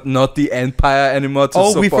swagger, but not the Empire anymore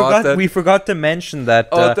to support that. We forgot to mention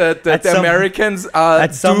that. The Americans are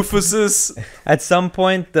doofuses. At some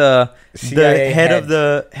point, the head of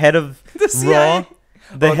the CIA.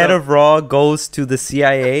 Raw, head of Raw goes to the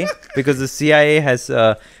CIA because the CIA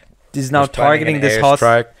is now targeting this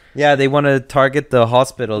hospital. Yeah, they want to target the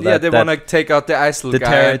hospital. They want to take out the ISIL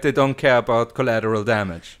guy. They don't care about collateral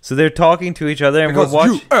damage. So they're talking to each other and because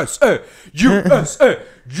USA.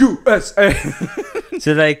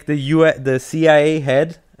 So like the CIA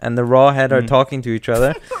head and the Raw head are talking to each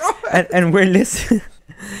other, and we're listening.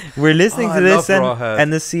 We're listening to this,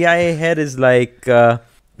 and the CIA head is like,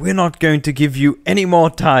 "We're not going to give you any more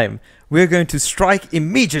time. We're going to strike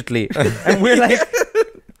immediately." And we're like,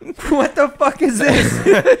 what the fuck is this?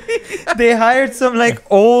 They hired some like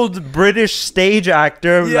old British stage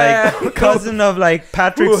actor, like cousin of like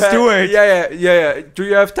Patrick Stewart. Yeah. Do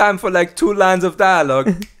you have time for like 2 lines of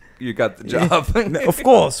dialogue? You got the job. Of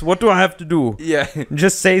course. What do I have to do? Yeah.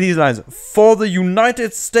 Just say these lines. For the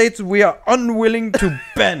United States, we are unwilling to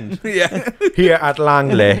bend. Yeah. Here at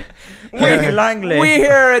Langley. We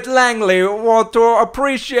here at Langley want to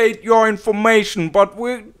appreciate your information, but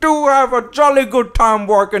we do have a jolly good time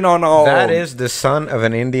working on our own. That is the son of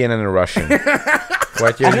an Indian and a Russian.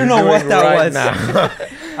 What you're I don't know what that was. Now.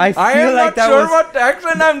 I am not sure what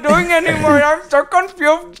accent I'm doing anymore. I'm so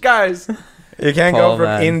confused, guys. You can't go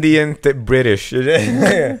from Indian to British.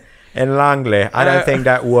 In Langley. I don't think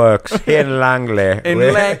that works. Here in Langley.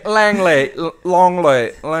 Langley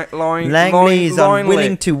is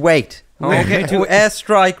unwilling to wait. We're going to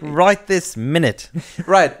airstrike right this minute.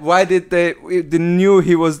 Right. Why did they knew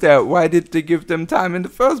he was there? Why did they give them time in the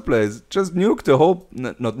first place? Just nuke the whole...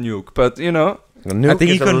 Not nuke, but you know... Nuke I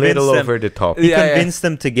think is a little over the top. He convinced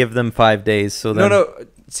them to give them 5 days. So then No.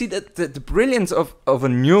 See, the brilliance of a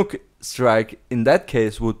nuke strike in that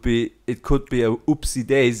case would be... It could be a oopsie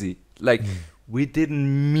daisy. Like, we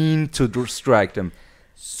didn't mean to strike them.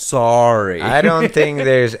 Sorry. I don't think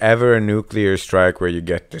there's ever a nuclear strike where you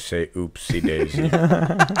get to say oopsie daisy.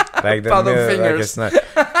 Like the fingers. Like it's not.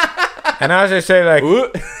 And as I say,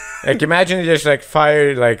 like imagine you just like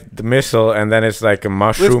fire like the missile and then it's like a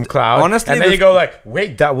mushroom cloud. Honestly, and then you go like,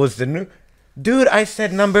 wait, that was the nuke. Dude, I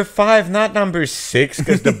said number 5, not number 6,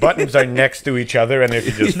 because the buttons are next to each other, and if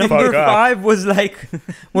you just Number fuck up. 5 was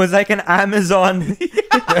like an Amazon.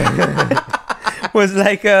 Was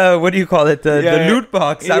like what do you call it? The loot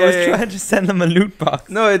box. I was trying to send them a loot box.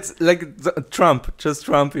 No, it's like Trump, just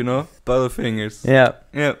Trump, you know, Butterfingers. Yeah.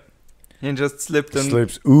 Yeah. He just slipped and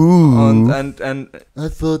Slips. Ooh. and I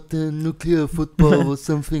thought the nuclear football was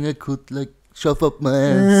something I could like shove up my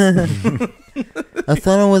ass. I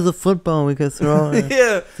thought it was a football we could throw it,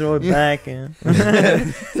 yeah. throw it back. Yeah.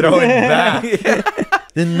 Throw it back.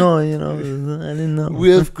 Didn't know, I didn't know. We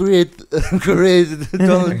have created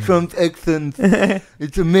Donald Trump accent.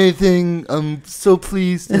 It's amazing. I'm so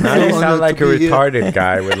pleased. and Now so you sound honored like a to be here. retarded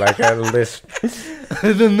guy with like a lisp.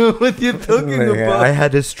 I don't know what you're talking about. I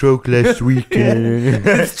had a stroke last week.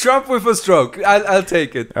 It's Trump with a stroke. I'll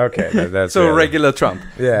take it. Okay, that's So it. regular Trump.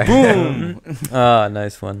 Yeah. Boom. Ah,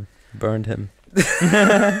 nice one. Burned him.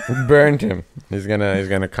 Burned him. He's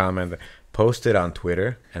gonna comment. Post it on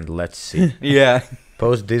Twitter and let's see. Yeah.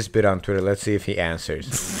 Post this bit on Twitter. Let's see if he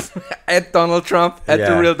answers. At Donald Trump, at the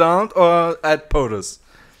Yeah. real Donald, or at POTUS?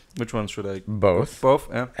 Which one should I? Both. Both.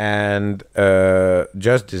 Yeah. And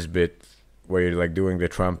just this bit where you're like doing the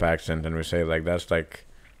Trump accent and we say like that's like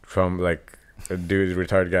Trump, like a dude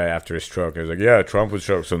retarded guy after a stroke. He's like, yeah, Trump was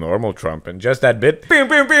stroke, so normal Trump. And just that bit. Bing,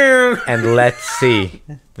 bing, bing. And let's see.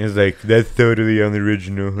 He's like, that's totally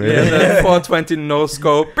unoriginal. Yeah, the 420 no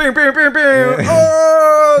scope. Bing, bing, bing, bing.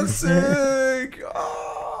 Oh, sick.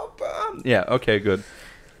 Oh, bam. Yeah. Okay. Good.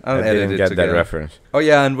 I'll I edit didn't it get together. that reference. Oh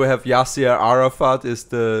yeah, and we have Yasser Arafat is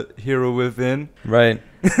the hero within. Right.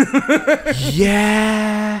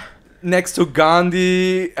 Yeah. Next to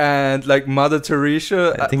Gandhi and like Mother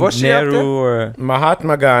Teresa. I think was she up Nehru there? or...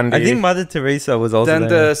 Mahatma Gandhi. I think Mother Teresa was also Then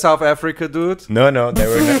there. the South Africa dude. No,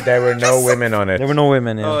 there were no women on it. There were no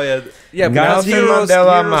women, yeah. Oh yeah, yeah. But Nelson heroes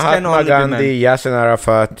Mandela, can Mahatma only be men. Gandhi, Yasser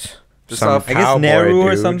Arafat, The some South- I guess cowboy Nehru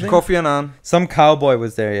or dude. something? Kofi Annan. Some cowboy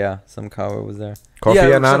was there, yeah. Some cowboy was there. Kofi Yeah,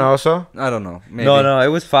 Annan some- also? I don't know. Maybe. No, it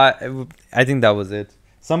was five. I think that was it.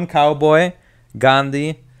 Some cowboy,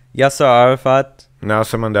 Gandhi, Yasser Arafat,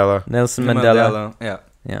 Nelson Mandela. Nelson Mandela. Yeah.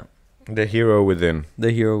 Yeah. The hero within.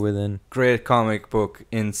 The hero within. Great comic book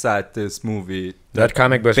inside this movie. That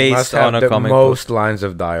comic book Based must on have a the comic most lines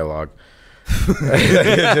of dialogue.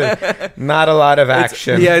 Not a lot of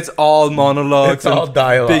action. It's all monologues It's all and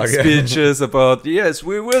dialogue. big speeches about, yes,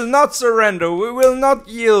 we will not surrender, we will not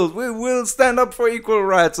yield, we will stand up for equal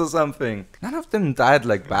rights or something. None of them died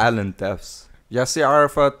like violent deaths. Yasser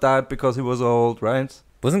Arafat died because he was old, right?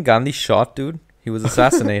 Wasn't Gandhi shot, dude? He was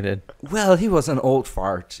assassinated. Well, he was an old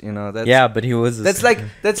fart, you know. That's, Yeah, but he was... That's like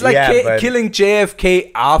Yeah, but- killing JFK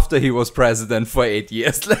after he was president for 8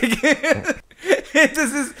 years. Like,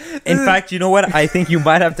 this is. In fact, you know what? I think you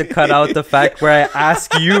might have to cut out the fact where I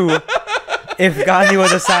ask you if Gandhi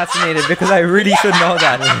was assassinated, because I really should know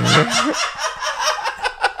that.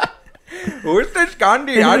 Who is this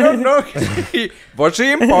Gandhi? I don't know. Was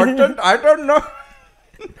he important? I don't know.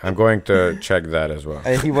 I'm going to check that as well.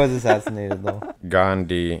 He was assassinated, though.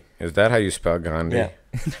 Gandhi. Is that how you spell Gandhi? Yeah.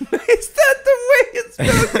 Is that the way it's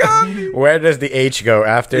spelled Gandhi? Where does the H go?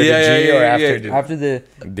 After Yeah, the G yeah, or yeah, after yeah. the After the...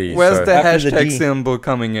 D? Where's Sorry. the After the hashtag D. symbol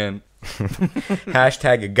coming in?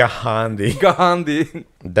 Hashtag Gandhi. Gandhi.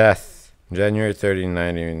 Death. January 30,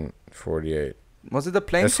 1948. Was it a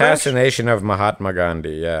plane crash? Assassination of Mahatma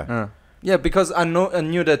Gandhi, yeah. Yeah, because I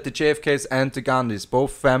knew that the JFKs and the Gandhis,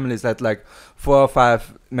 both families had like 4 or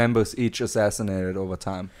 5 members each assassinated over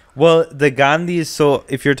time. Well, the Gandhis, so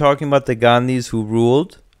if you're talking about the Gandhis who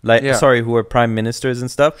ruled, like, Yeah. sorry, who were prime ministers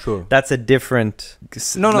and stuff, Sure. that's a different...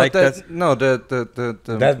 No, like that's that's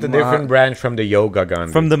That's the different branch from the Yoga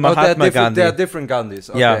Gandhi. from the Mahatma Gandhi. They are different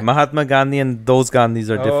Gandhis. Okay. Yeah, Mahatma Gandhi and those Gandhis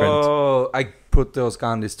are different. Oh, I put those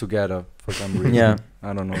Gandhis together for some reason. Yeah.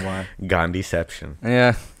 I don't know why. Gandhiception.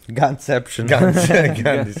 Yeah. Gandhiception.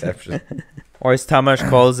 Gandhiception. Or as Tamas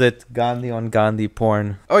calls it, Gandhi on Gandhi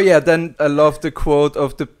porn. Oh yeah, then I love the quote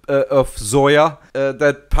of the of Zoya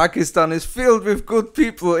that Pakistan is filled with good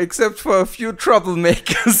people except for a few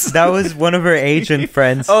troublemakers. That was one of her Asian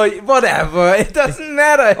friends. Oh, whatever. It doesn't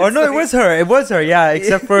matter. Oh no, it was her. It was her. Yeah,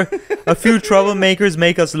 except for a few troublemakers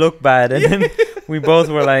make us look bad, and then we both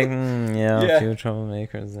were like, Yeah. a few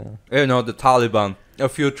troublemakers. Yeah. You know, the Taliban. A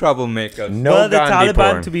few troublemakers. No well, the Gandhi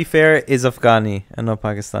Taliban, porn. to be fair, is Afghani and not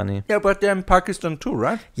Pakistani. Yeah, but they're in Pakistan too,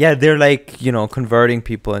 right? Yeah, they're like, converting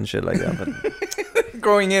people and shit like that. But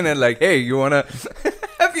Going in and like, hey, you wanna...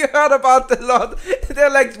 Have you heard about the lot? They're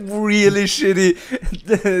like really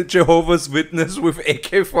shitty Jehovah's Witness with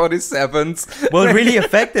AK-47s. well, really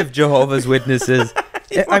effective Jehovah's Witnesses.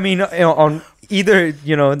 I mean, either,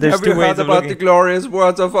 you know, there's Have two you ways heard of about the looking. glorious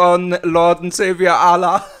words of our Lord and Savior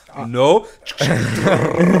Allah? No.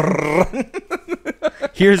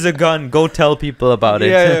 Here's a gun. Go tell people about it.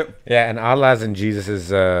 Yeah. Yeah, and Allah's and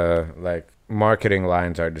Jesus's like marketing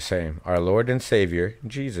lines are the same. Our Lord and Savior,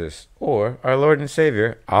 Jesus, or our Lord and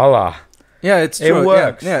Savior, Allah. Yeah, it's It true.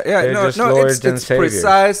 works. Yeah. They're No, just no, lords and it's saviors.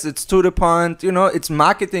 precise. It's to the point. You know, it's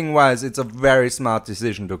marketing wise. It's a very smart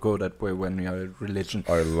decision to go that way when you're a religion.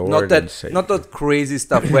 Our Lord Not and that, Savior. not that crazy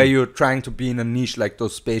stuff where you're trying to be in a niche like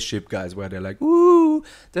those spaceship guys, where they're like, "Ooh,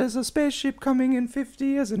 there's a spaceship coming in 50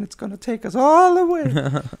 years and it's gonna take us all the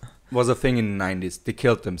way." Was a thing in the 90s. They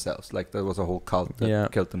killed themselves. Like there was a whole cult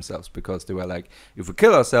that killed themselves because they were like, if we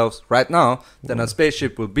kill ourselves right now, then a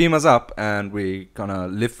spaceship will beam us up and we gonna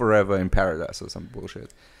live forever in paradise or some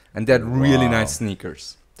bullshit. And they had really nice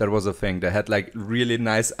sneakers. That was a thing. They had like really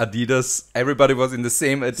nice Adidas. Everybody was in the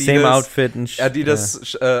same Adidas. Same outfit and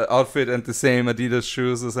Adidas outfit and the same Adidas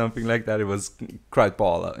shoes or something like that. It was quite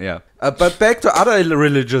baller, yeah. But back to other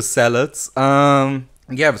religious salads.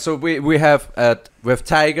 Yeah, so we have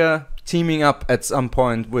Tiger teaming up at some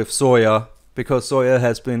point with Soya because Soya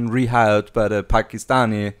has been rehired by the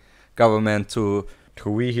Pakistani government to.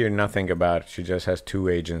 Who we hear nothing about. She just has 2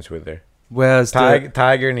 agents with her. Where's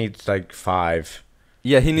Tiger needs like 5.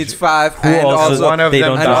 Yeah, he needs 5, Who and also- also one of they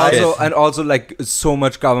them don't died. do and also like so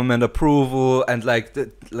much government approval and like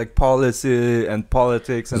policy and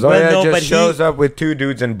politics and Well, Zoya no, but just shows up with 2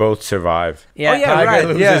 dudes and both survive. Yeah. Oh, yeah, Tiger right,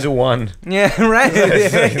 loses yeah. 1. yeah,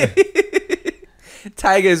 right.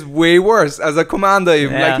 Tiger is way worse as a commander.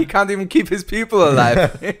 Even. Yeah. Like he can't even keep his people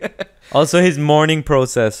alive. Also, his mourning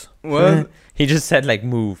process. What? He just said like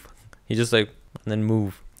move. He just like and then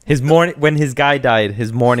move. His morning when his guy died.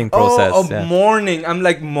 His mourning process. Oh, yeah. morning. I'm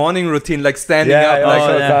like morning routine, like standing Yeah, up. I Like,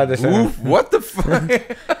 also yeah. thought the same. Oof, what the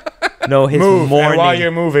fuck? No, his Move, morning. and while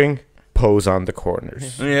you're moving, pose on the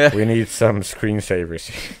corners. Yeah. We need some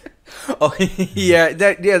screensavers. Oh, yeah.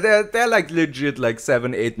 They're like legit like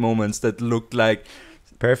 7-8 moments that look like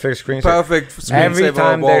Perfect screensaver. perfect screensaver Every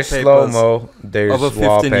time there's wallpapers slow-mo, there's of a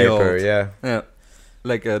wallpaper, 15-year-old. yeah. Yeah.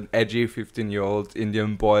 Like an edgy 15-year-old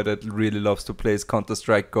Indian boy that really loves to play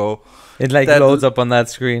Counter-Strike Go. It like that- loads up on that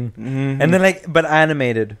screen, Mhm. and then like but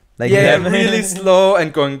animated. Like yeah, that- really slow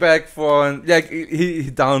and going back for and like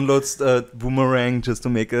he downloads Boomerang just to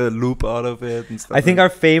make a loop out of it and stuff. I think our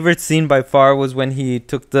favorite scene by far was when he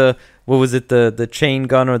took the what was it the chain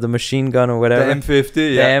gun or the machine gun or the whatever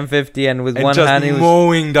M50, yeah, the M50 and with and one just hand he was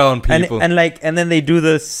mowing down people. and then they do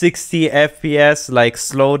the 60 FPS like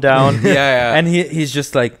slow down yeah. and he's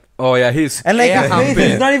just like Oh yeah, he's and like air his face, humping.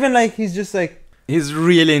 he's not even like he's just like He's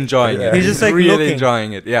really enjoying Yeah. it. He's just, like, really looking.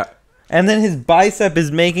 enjoying it. Yeah, and then his bicep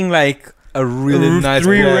is making like a really nice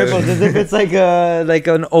 3 pose. ripples as if it's like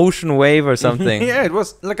an ocean wave or something. Yeah, it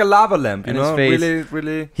was like a lava lamp, you And his know, face.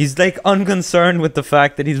 really He's like unconcerned with the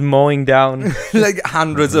fact that he's mowing down like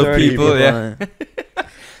hundreds of 30 people. Yeah,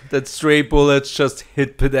 that stray bullets just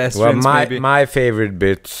hit Well, pedestrians. maybe. my favorite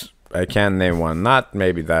bits, I can't name one. Not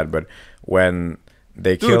maybe that, but when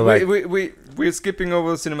they Dude, kill like we're skipping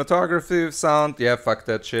over cinematography, sound. Yeah, fuck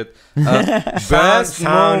that shit.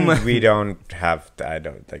 sound, moment. we don't have. I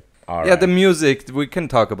don't like. All Yeah, right. the music. We can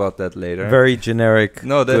talk about that later. very generic.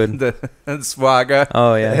 no, Good. the swagger.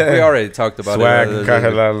 Oh yeah. We already talked about Swag,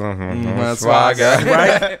 it.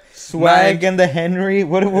 swagger. Swag and the Henry.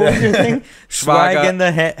 What was your thing? Swag Schwager. and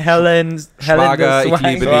the Helen. Schwager, the ich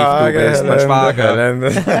liebe dich, du bist mein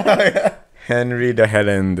Schwager. Henry the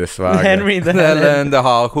Helen the Swagger. Henry the Helen. Helen, the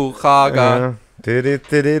Hachuchaga.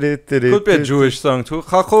 Could be a Jewish song too.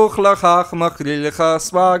 Hachuchlachach machlicha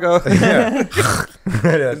Swagger.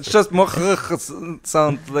 It's just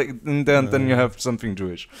sound like, and then you have something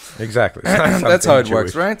Jewish. Exactly. That's how it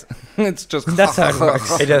works, right? It's just. That's how it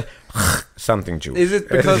works. It just something Jewish. Is it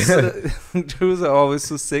because Jews are always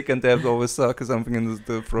so sick and they have to always suck or something in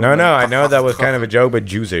the throat? No, I know that was kind of a joke, but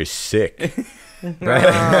Jews are sick. Bing,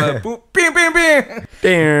 bing,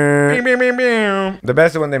 bing. The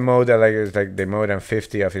best one they mowed that like is like they mowed down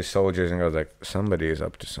 50 of his soldiers and goes like somebody is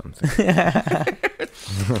up to something.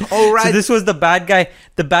 All right. So this was the bad guy.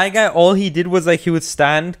 The bad guy, all he did was like he would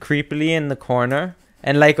stand creepily in the corner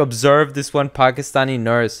and like observe this one Pakistani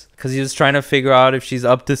nurse because he was trying to figure out if she's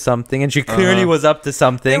up to something, and she clearly was up to They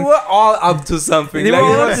something. were all up to something. They Like, were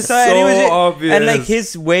all it up was to something, and he was so just- obvious. And like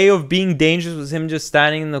his way of being dangerous was him just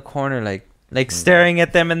standing in the corner, like staring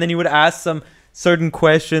at them, and then he would ask some certain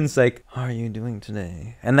questions like, "How are you doing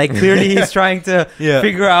today?" And like clearly he's trying to Yeah.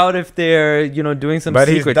 figure out if they're doing some But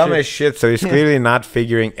he's secret dumb shit. as shit, so he's clearly not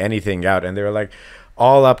figuring anything out. And they were like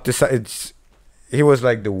all up to. He was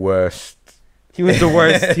like the worst He was the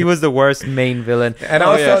worst. He was the worst main villain. And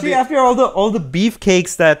also, Especially after all the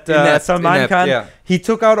beefcakes that Salman Inept, Khan, yeah. he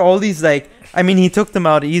took out all these like. I mean, he took them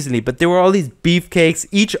out easily, but there were all these beefcakes.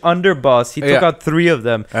 Each underboss, he took Yeah. out 3 of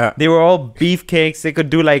them. They were all beefcakes. They could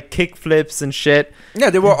do like kick flips and shit. Yeah,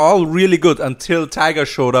 they were all really good until Tiger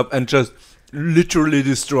showed up and just literally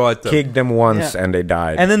destroyed them. kicked them once and they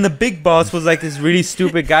died. And then the big boss was like this really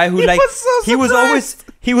stupid guy who like was so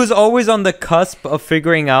he was always on the cusp of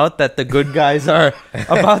figuring out that the good guys are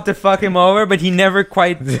about to fuck him over, but he never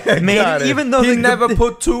quite made it. Even though He the- never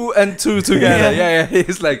put 2 and 2 together. Yeah.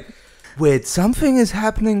 He's like, wait, something is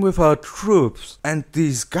happening with our troops, and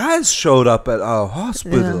these guys showed up at our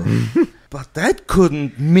hospital. But that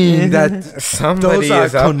couldn't mean that Somebody those are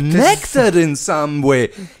is up to connected in some way.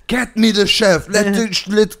 Get me the chef.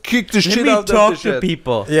 Let's kick the Let shit me out of talk the to shit.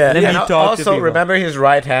 people. Yeah, Let and me talk to also people. remember his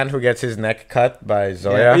right hand who gets his neck cut by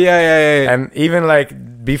Zoya? Yeah. And even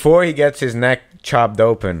like before he gets his neck chopped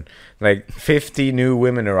open, like 50 new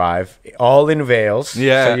women arrive, all in veils.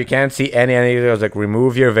 Yeah. So you can't see any of those. Like,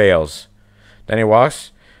 remove your veils. Then he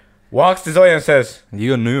walks to Zoya and says,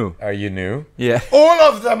 You knew. "Are you new?" Yeah. All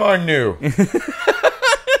of them are new.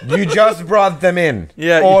 You just brought them in.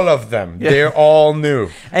 Yeah. All of them. Yeah. They're all new.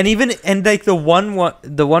 And even like the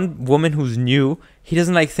one woman who's new, he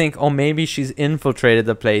doesn't like think, oh, maybe she's infiltrated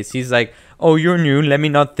the place. He's like, oh, you're new. Let me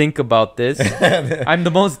not think about this. I'm the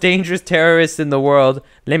most dangerous terrorist in the world.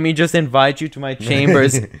 Let me just invite you to my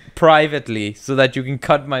chambers privately so that you can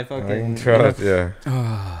cut my fucking. Yeah.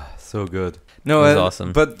 So good. No, It was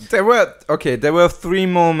awesome. But there were 3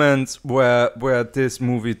 moments where this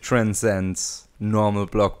movie transcends normal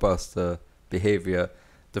blockbuster behavior.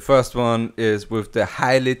 The first one is with the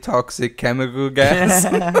highly toxic chemical gas.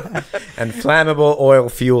 And flammable oil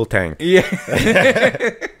fuel tank. Yeah.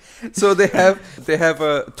 So they have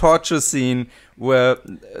a torture scene where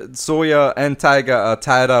Zoya and Tiger are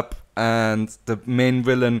tied up, and the main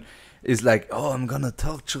villain is like, Oh, I'm gonna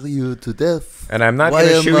torture you to death. And I'm not Why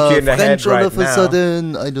going to am shoot you in the head French all right of a now.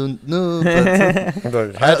 sudden? I don't know.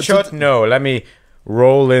 But Headshot? No. Let me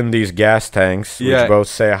roll in these gas tanks, Yeah. which both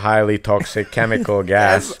say highly toxic chemical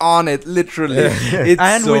gas. gas on it, literally. It's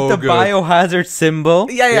And so with the good. biohazard symbol.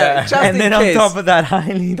 Yeah. Just And in then case. on top of that,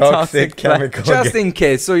 highly Toxic toxic chemical Just gas. in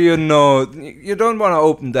case, so you know, you don't want to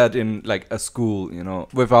open that in like a school, you know,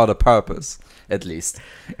 without a purpose, at least.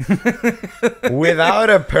 Without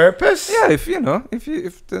a purpose? Yeah, if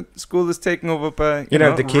the school is taken over by You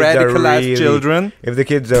know, if the kids are radicalized really- children, If the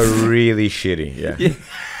kids are really shitty, yeah.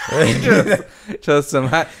 just some.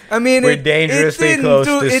 I mean, We're it dangerously didn't close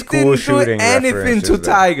do, to it school didn't shooting do anything references to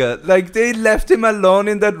there. Tiger. Like they left him alone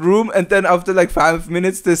in that room, and then after like 5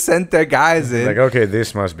 minutes, they sent their guys in. Like, okay,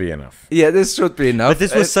 this must be enough. Yeah, this should be enough. But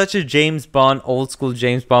this was such a James Bond, old school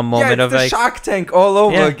James Bond moment yeah, of the like, Shark Tank all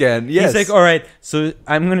over Yeah. again. Yes, he's like, all right, so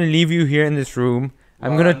I'm gonna leave you here in this room.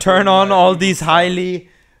 I'm gonna turn on all these highly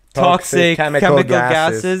toxic chemical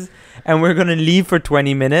gases, and we're gonna leave for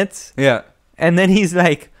 20 minutes. yeah, And then he's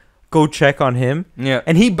like, go check on him, yeah.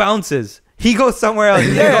 and he bounces. He goes somewhere else.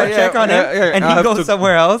 He's like, go check on him, and I he have goes to-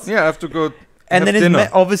 somewhere else. Yeah, I have to go. And then have dinner.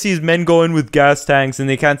 obviously his men go in with gas tanks and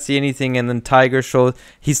they can't see anything. And then Tiger shows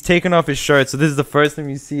he's taken off his shirt. So this is the first time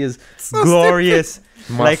you see his glorious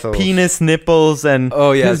like Muscles. penis nipples and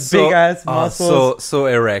Oh yeah, his big ass oh, muscles. so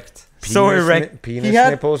erect. So Penis erect. ni- Penis He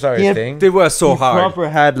had- nipples are he a had- thing. They were so he hard. proper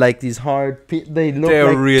had like these hard. They look They're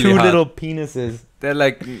like really 2 hard. little penises. They're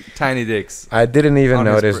like tiny dicks. I didn't even On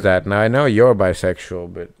his notice bra- that. Now I know you're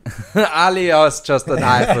bisexual, but Ali has just an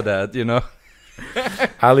eye for that, you know.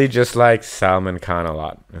 Ali just likes Salman Khan a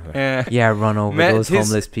lot. Yeah. Yeah, run over Man, those his-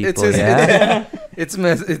 homeless people. It's his, yeah,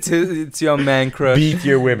 it's your man crush. Beat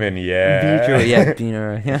your women, yeah. yeah,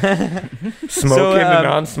 Beaner. Smoke So, in the um,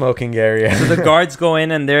 non-smoking area. So the guards go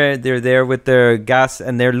in and they're there with their gas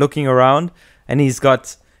and they're looking around and he's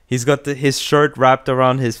got his shirt wrapped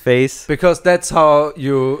around his face. Because that's how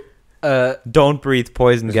you Don't breathe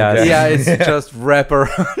poison gas. yeah, it's just wrap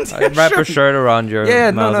around. Wrap a shirt around your Yeah,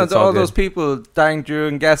 mouth. no, it's all all good. those people dying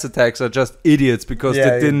during gas attacks are just idiots because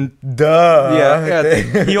they didn't. Duh. Yeah, they, He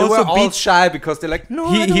they also were all beat- shy because they're like, no,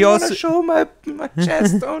 He- I don't he want also- to show my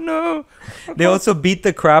chest. Oh no. They also beat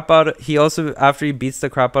the crap out. He also, after he beats the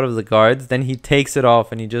crap out of the guards, then he takes it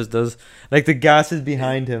off and he just does like the gas is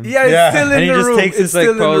behind him. Yeah, it's still in and he the just room. takes It's his like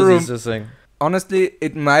still in the pose. room. He's just like, Honestly,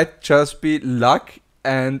 it might just be luck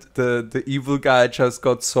and the evil guy just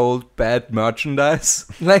got sold bad merchandise.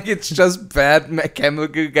 Like it's just bad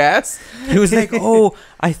chemical gas. He was like, "Oh,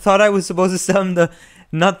 I thought I was supposed to sell him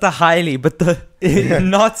not the highly, but the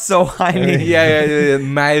not so highly, yeah,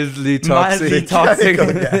 mildly toxic,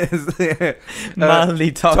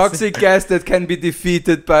 mildly toxic, toxic gas that can be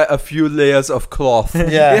defeated by a few layers of cloth."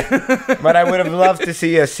 Yeah. But I would have loved to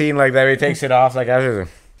see a scene like that where he takes it off like after.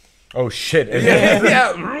 Oh shit! Yeah.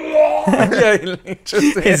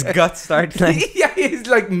 Just, his guts start like yeah, he's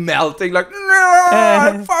like melting, like no,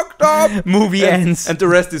 I fucked up. Movie ends, and the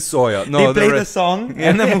rest is soya. No, they play the song,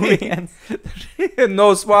 and the movie ends.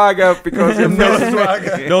 No swagger because you're No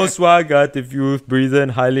swagger. No swagger if you breathe in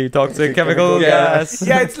highly toxic chemical gas.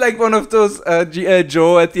 Yeah, it's like one of those G.I.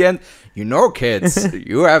 Joe at the end. You know, kids,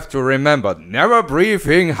 you have to remember, never breathe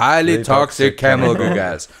in highly toxic chemical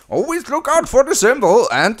gas. Always look out for the symbol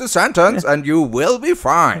and the sentence, and you will be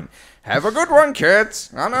fine. Have a good one,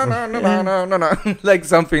 kids. No. Like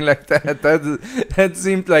something like that. That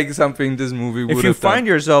seemed like something this movie would have If you find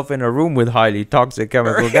yourself in a room with highly toxic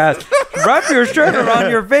chemical gas, wrap your shirt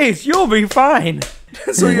around your face. You'll be fine.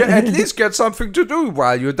 So you at least get something to do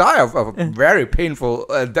while you die of a very painful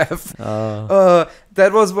death.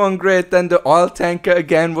 That was one great. Then the oil tanker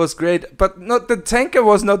again was great, but not the tanker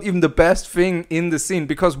was not even the best thing in the scene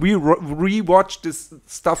because we rewatched this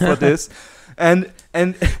stuff for this, and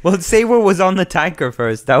well, say what was on the tanker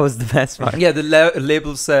first. That was the best part. Yeah, the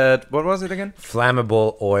label said what was it again?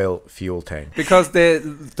 Flammable oil fuel tank. Because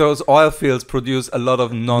those oil fields produce a lot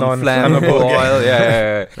of non-flammable Non-flammable oil.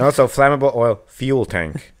 Yeah. Also, flammable oil fuel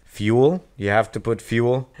tank. Fuel? You have to put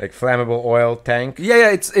fuel, like flammable oil tank.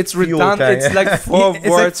 Yeah, it's redundant. tank. It's like four It's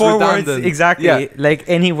words like four redundant. words exactly. Yeah. Like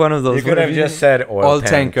any one of those. You could have just said oil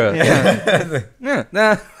tank. tanker. Yeah,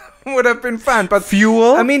 nah, would have been fun. But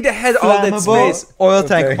fuel. I mean, they had all that flammable, space. oil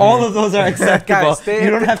tank. Okay. All of those are acceptable. Guys, you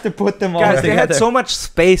don't have to put them all Guys, together. they had so much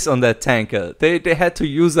space on that tanker. They had to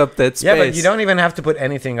use up that space. Yeah, but you don't even have to put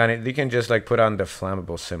anything on it. You can just like put on the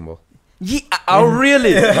flammable symbol. Yeah, oh,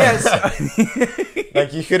 really? Yes.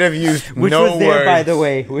 Like you could have used Which no was there, words. by the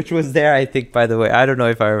way. Which was there, I think, by the way. I don't know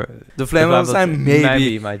if I... The flammable sign,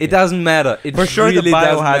 maybe. might be. It doesn't matter. It For sure the really bio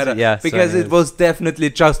doesn't has matter. it, yeah, so Because it anyways. was definitely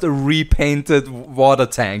just a repainted water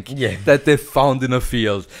tank Yeah. that they found in a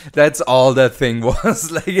field. That's all that thing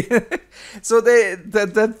was. Like, so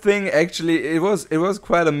that thing actually, it was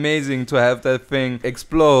quite amazing to have that thing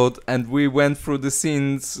explode, and we went through the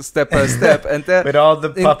scenes step by step, and With all the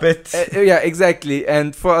puppets. yeah, exactly.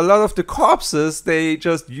 And for a lot of the corpses, they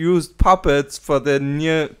just used puppets for the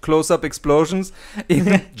near close-up explosions.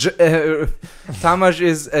 Even Tamas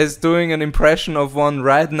is doing an impression of one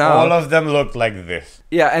right now. All of them looked like this.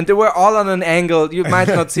 Yeah, and they were all on an angle. You might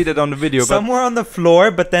not see that on the video, but Somewhere on the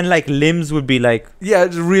floor, but then like limbs would be like... yeah,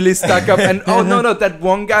 it's really stuck up. And oh no, that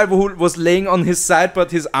one guy who was laying on his side,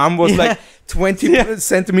 but his arm was like 20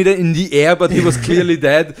 centimeter in the air, but he was clearly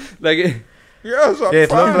dead. Like, yes, I'm It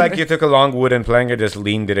fine. looked like you took a long wooden plank and just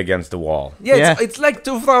leaned it against the wall. Yeah, Yeah. It's like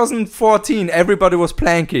 2014. Everybody was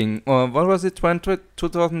planking. What was it?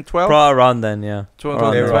 2012? Probably around then, yeah. They were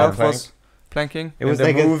all 2012 plank. was planking. It was In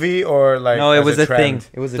the like movie or like No, it as was a trend?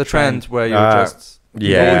 thing. It was a The trend where you Ah, just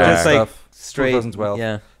Yeah. just like stuff. straight 2012.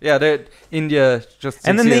 Yeah. Yeah, India just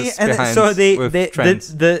And then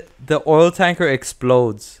the oil tanker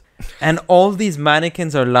explodes, and all these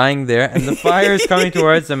mannequins are lying there, and the fire is coming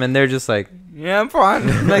towards them, and they're just like, yeah, I'm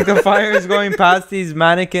fine. like the fire is going past these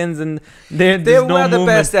mannequins, and They there's were no the movement.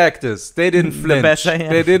 best actors. They didn't The flinch. best, yeah.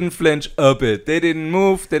 They didn't flinch a bit. They didn't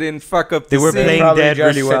move. They didn't fuck up. They the were scene. They playing probably dead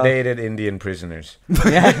just really well. sedated Indian prisoners.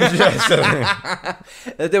 Yeah.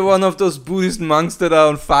 They're one of those Buddhist monks that are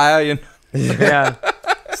on fire. You know? Yeah.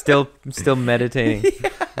 Still meditating.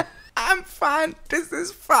 I'm fine. This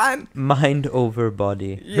is fine. Mind over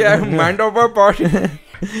body. Yeah, mind over body.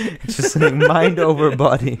 Just like mind over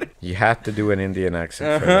body. You had to do an Indian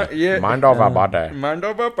accent. for Uh-huh, that. yeah. Mind over body. Mind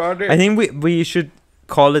over body. I think we should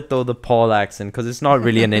call it though the Paul accent, because it's not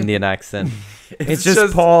really an Indian accent. It's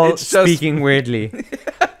just Paul speaking weirdly.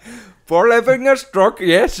 For having a stroke,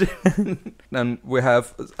 yes. And we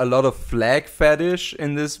have a lot of flag fetish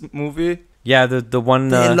in this movie. Yeah, the one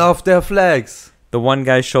They love their flags. the one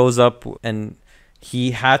guy shows up and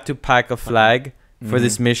he had to pack a flag for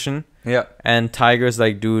this mission, Yeah. and Tiger's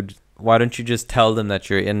like, dude, why don't you just tell them that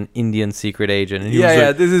you're an Indian secret agent? And he Yeah, was yeah,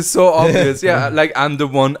 like, this is so obvious. Yeah, like I'm the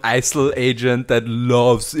one ISIL agent that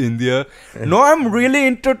loves India. No, I'm really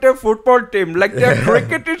into their football team. Like their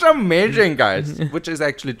cricket is amazing, guys. Which is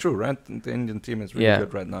actually true, right? The Indian team is really Yeah.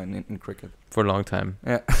 good right now in cricket. for a long time.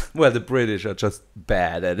 Yeah. Well, the British are just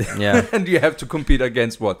bad at it. Yeah. And you have to compete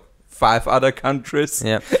against what? 5 other countries.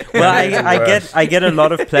 Yeah. Well, I get a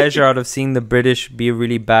lot of pleasure out of seeing the British be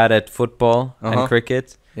really bad at football and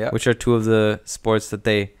cricket, which are 2 of the sports that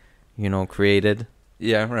they, created.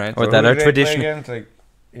 Yeah, right. Or So that who are do they play traditional. against? Like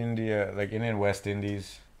India, like Indian West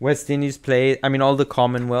Indies. West Indies play. I mean, all the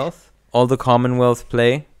Commonwealth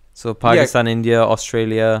play. So Pakistan, India,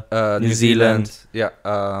 Australia, New Zealand. Yeah.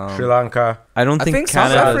 Sri Lanka. I don't I think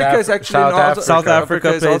Canada. South Africa is actually South Africa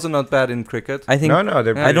is plays- also not bad in cricket. I think. No,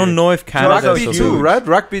 they're I don't know if Canada. Rugby also too, huge. right?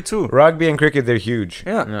 Rugby too. Rugby and cricket, they're huge.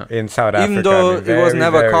 Yeah. In South Africa. Even though I mean, it was very,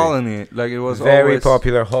 never very, colony, like it was very always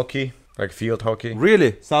popular hockey, like field hockey.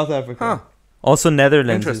 Really? South Africa. Huh. Also,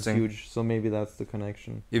 Netherlands is Interesting. huge, so maybe that's the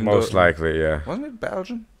connection. Even Most though, likely, yeah. wasn't it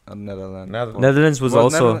Belgium or Netherlands? Netherlands was Was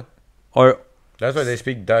also, Netherlands- or That's why they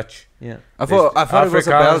speak Dutch. yeah. I thought it was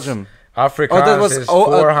a Afrikaans- Belgium. Afrikaans that was- is oh,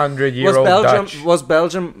 400-year-old Dutch. Was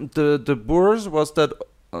Belgium the Boers? Was that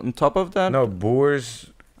on top of that? No,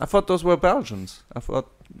 Boers. I thought those were Belgians. I thought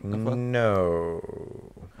No.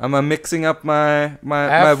 am I mixing up my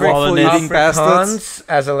Afri- waffle eating bastards? Afrikaans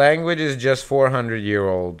as a language is just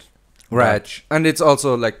 400-year-old. Right, Dutch. and it's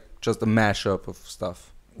also like just a mashup of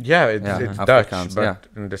stuff. Yeah, it's Dutch, Afrikaans, but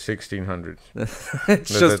in the 1600s. It's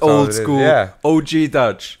That's just all old it is. school, Yeah. OG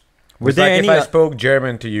Dutch. Were It's there like any? if I spoke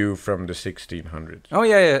German to you from the 1600s. Oh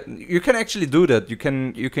yeah. You can actually do that. You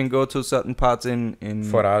can go to certain parts in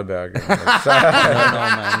Vorarlberg.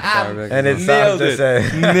 man. And it sounds Nailed the it.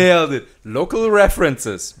 same. Nailed it. Local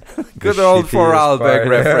references. Good The old shittiest Vorarlberg part.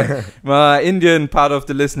 reference. My Indian part of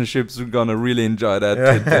the listenership's gonna really enjoy that.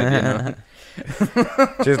 tidbit,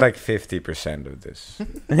 Just like 50% of this.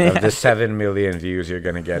 Of the 7 million views you're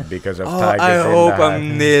going to get because of Tiger I Zinda. hope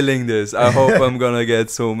I'm nailing this. I hope I'm gonna get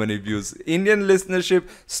so many views. Indian listenership,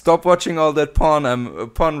 stop watching all that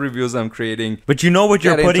porn reviews I'm creating. But you know what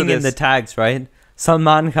you're Get into putting in the this. tags, right?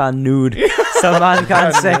 Salman Khan nude, Salman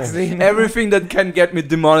Khan sexy, Everything that can get me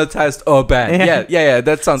demonetized or banned. Yeah.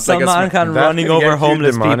 That sounds like a Salman smack. Khan That running can over get you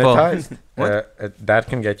homeless people. demonetized? What? That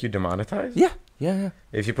can get you demonetized? Yeah.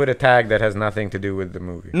 If you put a tag that has nothing to do with the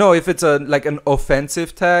movie. No, if it's like an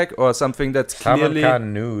offensive tag or something that's Salman clearly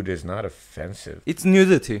Khan nude is not offensive. it's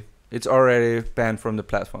nudity. It's already banned from the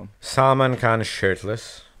platform. Salman Khan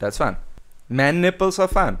shirtless. That's fine. Man nipples are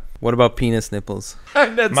fine. What about penis nipples?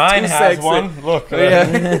 That's too sexy. Look.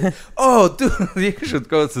 Yeah. Oh, dude, you should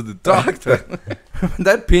go to the doctor.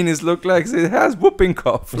 That penis looks like it has whooping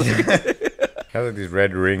cough. Has like these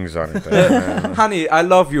red rings on it. Honey, I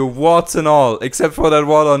love you, warts and all, except for that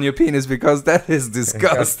wart on your penis because that is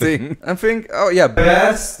disgusting. I think,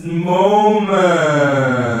 best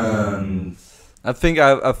moment. I think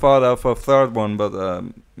I thought of a third one, but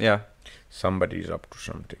yeah. Somebody's up to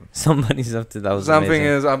something. Somebody's up to that. Was Something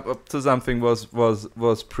amazing. is up to something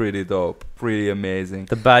was pretty dope, pretty amazing.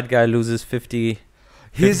 The bad guy loses 50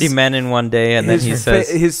 men in one day, and then he says,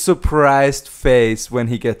 his surprised face when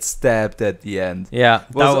he gets stabbed at the end. "Yeah,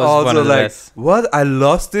 that Was was also one of the like, best." what? I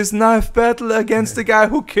lost this knife battle against the guy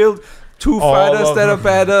who killed 2 All fighters of that are them.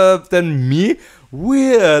 better than me?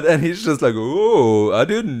 Weird. And he's just like, oh, I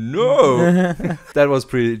didn't know. That was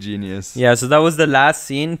pretty genius. Yeah, so that was the last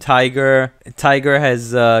scene. Tiger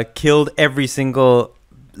has killed every single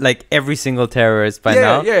terrorist by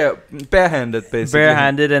now. Yeah, barehanded basically.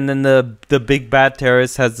 Barehanded, and then the big bad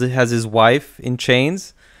terrorist has his wife in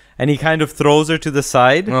chains, and he kind of throws her to the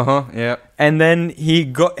side, Yeah. and then he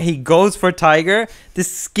goes for Tiger,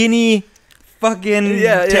 this skinny fucking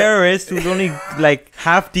terrorist who's only like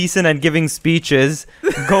half decent at giving speeches,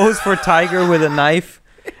 goes for Tiger with a knife,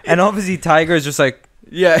 and obviously Tiger is just like,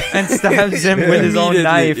 and stabs him with his own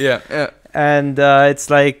knife. Yeah. And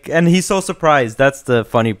it's like, and he's so surprised. That's the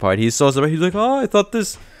funny part. He's so surprised. He's like, oh, I thought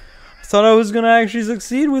I was gonna actually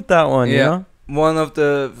succeed with that one. Yeah. You know?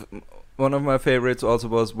 One of my favorites also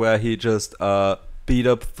was where he just beat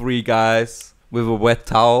up 3 guys with a wet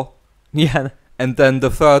towel. Yeah. And then the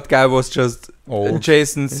third guy was just Old.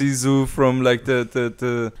 Jason Zizou from like the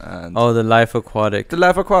The Life Aquatic. The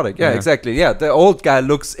Life Aquatic. Yeah, Yeah. exactly. Yeah, the old guy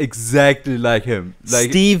looks exactly like him. Like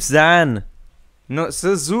Steve Zahn. no,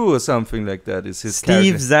 Zizou or something like that is his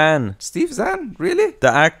Steve character. Zahn, Steve Zahn? Really?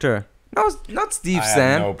 the actor. No, not Steve I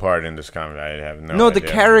Zahn. have no part in this comment. I have no No, the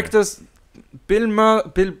idea. characters. Billy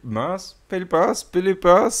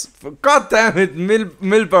Burrs. God damn it,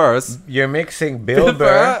 Mil Burrs. You're mixing Bill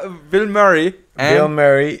Burr, Bill Murray, and Bill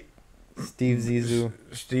Murray, Steve Zissou.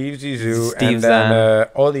 Steve Zissou, Steve and then Zahn.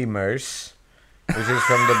 Ollie Murs, which is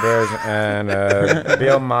from the Birds, and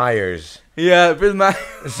Bill Myers. yeah, Bill Murray.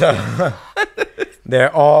 So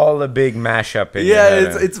They're all a big mashup in Yeah, your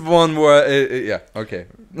head. it's one word. Yeah, okay.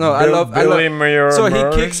 No, I love. Mayer So he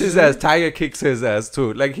kicks his ass. Tiger kicks his ass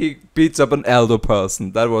too. Like he beats up an elder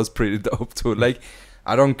person. That was pretty dope too. Like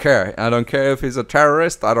I don't care. I don't care if he's a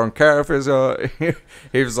terrorist. I don't care if he's if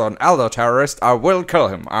he's an elder terrorist. I will kill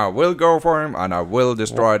him. I will go for him and I will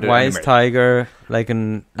destroy the Why enemy. is Tiger like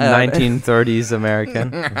an 1930s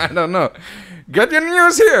American? I don't know. Get your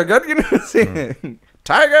news here. Get your news here.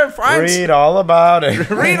 Tiger fights. Read all about it.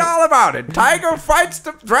 Read all about it. Tiger fights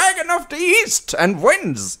the dragon of the east and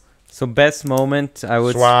wins. So best moment, I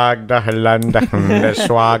would. Swag the Hollander, the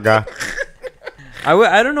swagger.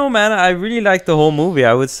 I don't know, man. I really liked the whole movie.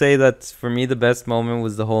 I would say that for me, the best moment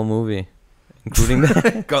was the whole movie, including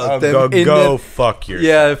that. Go fuck yourself.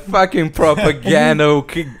 Yeah, fucking propaganda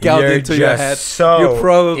got You're into your just head. so you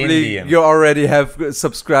probably Indian. you already have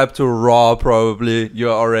subscribed to Raw. Probably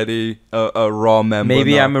you're already a Raw member.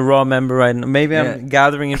 Maybe now. I'm a Raw member right now. Maybe Yeah. I'm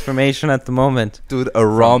gathering information at the moment. Dude, a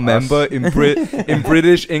Raw From member us. in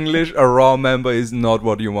British English, a Raw member is not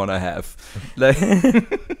what you want to have. Like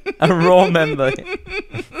A Raw member.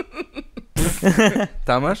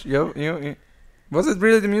 Tamas, you. Was it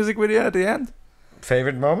really the music video at the end?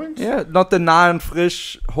 Favorite moment? Yeah, not the nah and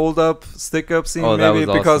frisch hold up, stick up scene, Oh, that maybe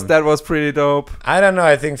was because awesome. that was pretty dope. I don't know.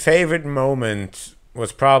 I think favorite moment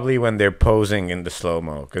was probably when they're posing in the slow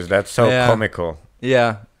mo because that's so Yeah. comical.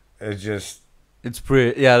 Yeah, It's just it's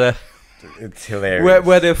pretty. Yeah, it's hilarious.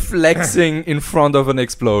 where they're flexing in front of an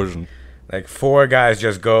explosion. Like 4 guys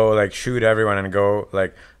just go like shoot everyone and go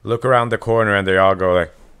like look around the corner and they all go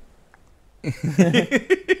like.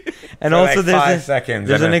 And for, also like, 5 there's seconds.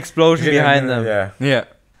 there's and an then- explosion behind them. Yeah. Yeah,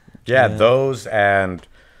 Yeah, Yeah. those and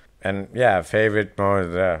yeah, favorite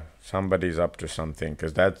moment. Somebody's up to something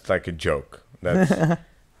because that's like a joke. That's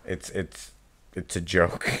it's a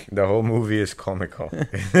joke. The whole movie is comical.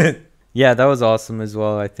 Yeah, that was awesome as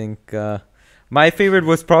well. I think my favorite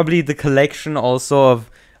was probably the collection also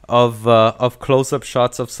of close-up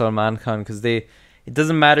shots of Salman Khan because it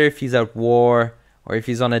doesn't matter if he's at war or if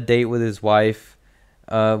he's on a date with his wife,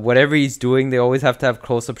 whatever he's doing, they always have to have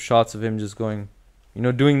close-up shots of him just going,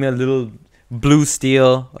 doing the little blue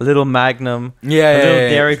steel, a little Magnum, a little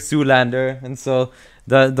Derek Zoolander, and so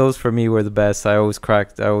those for me were the best. I always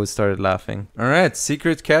started laughing. All right,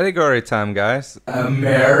 secret category time, guys.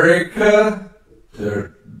 America,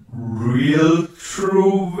 the real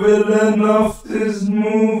true villain of this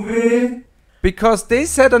movie. Because they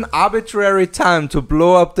set an arbitrary time to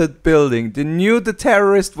blow up that building. They knew the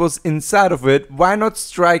terrorist was inside of it. Why not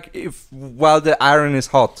strike while the iron is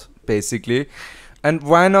hot, basically? And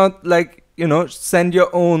why not, send your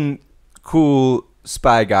own cool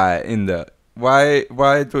spy guy in there? Why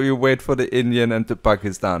do you wait for the Indian and the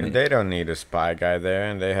Pakistani? They don't need a spy guy there,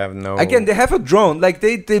 and they have no. Again, they have a drone. Like,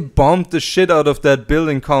 they bombed the shit out of that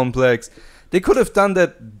building complex. They could have done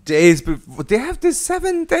that days before. They have this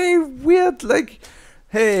 7-day weird,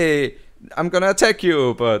 hey, I'm gonna attack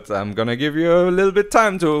you, but I'm gonna give you a little bit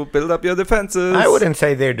time to build up your defenses. I wouldn't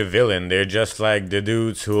say they're the villain. They're just like the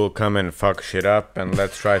dudes who'll come and fuck shit up, and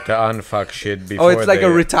let's try to unfuck shit before. Oh, it's like a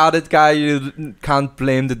retarded guy. You can't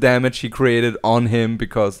blame the damage he created on him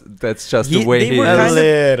because that's just the way he were is. a kind of-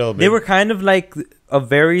 little bit. They were kind of like a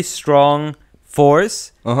very strong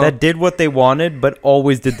force that did what they wanted, but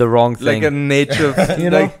always did the wrong thing. Like a nature, You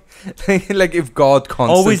know? like if God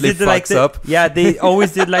Always constantly did the, fucks up. Yeah, they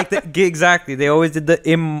always did exactly. They always did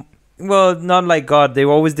well, not like God. They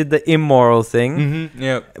always did the immoral thing. Mm-hmm,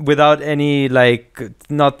 yeah. Without any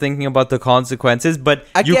not thinking about the consequences, but you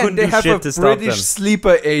Again, couldn't they do have shit a to stop British them.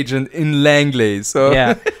 sleeper agent in Langley, so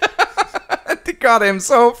Yeah, they got him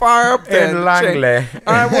so far up there. in Langley.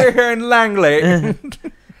 We're here in Langley.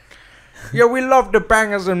 Yeah, we love the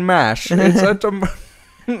bangers and mash. It's such a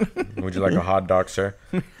Would you like a hot dog, sir?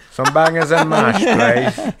 Some bangers and mash,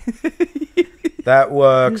 please. That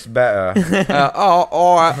works better.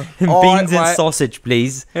 beans and sausage,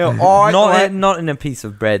 please. Not in a piece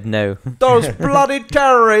of bread. No. Those bloody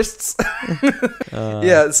terrorists.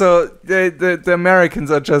 Yeah, so the Americans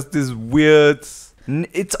are just this weird.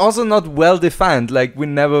 It's also not well defined. Like, we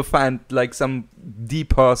never find some D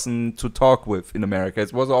person to talk with in America.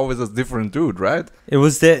 It was always a different dude, right? It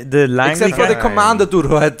was the Langley Except for guy. the commander dude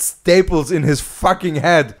who had staples in his fucking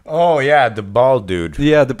head. Oh yeah, the bald dude.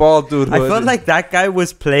 Yeah, the bald dude. I felt like that guy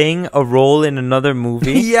was playing a role in another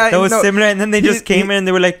movie Yeah, that was no, similar, and then they just came in and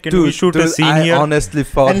they were like, "Can we shoot a scene I here?" honestly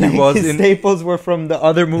thought and he was his in. staples were from the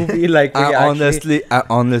other movie. I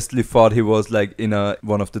honestly thought he was in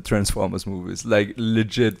one of the Transformers movies, like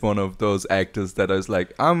legit one of those actors that is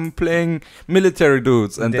like, I'm playing military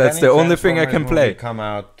dudes, and Did that's any the only thing I Transformers can movie play. come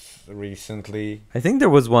out recently? I think there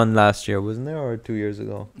was one last year, wasn't there, or 2 years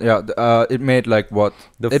ago? Yeah, it made like what?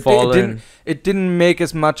 The It Fallen. It didn't make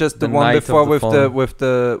as much as the The one Night of before the with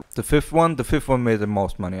Fallen. the fifth one. The fifth one made the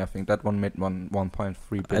most money. I think that one made 1.3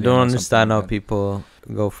 billion. I don't or understand something how like that. people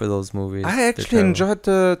go for those movies. I They're actually terrible. enjoyed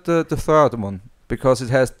the third one because it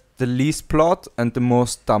has the least plot and the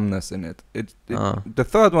most dumbness in it. The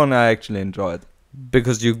third one I actually enjoyed.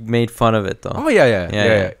 Because you made fun of it, though. Oh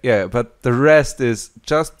yeah. But the rest is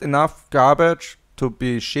just enough garbage to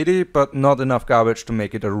be shitty, but not enough garbage to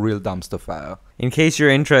make it a real dumpster fire. In case you're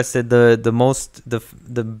interested,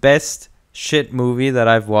 the best shit movie that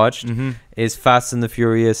I've watched is Fast and the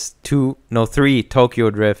Furious 3, Tokyo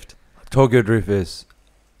Drift. Tokyo Drift is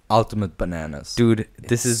ultimate bananas. Dude,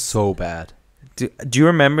 this is so bad. Do you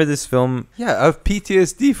remember this film? Yeah, I have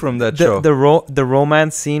PTSD from that show. The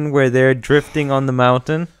romance scene where they're drifting on the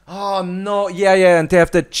mountain. Oh no, yeah, and they have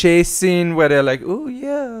that chase scene where they're like, oh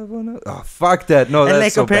yeah, I wanna. Oh fuck that, no, And that's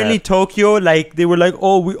like so apparently bad. Tokyo, like they were like,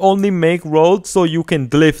 oh, we only make roads so you can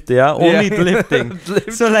drift, yeah, only drifting.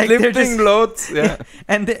 So like they're lifting just, loads, yeah.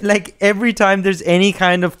 and like every time there's any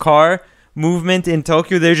kind of car movement in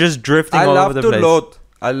Tokyo, they're just drifting I all love over the to place. load.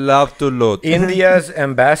 I love to load. India's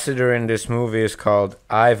ambassador in this movie is called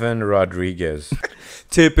Ivan Rodriguez.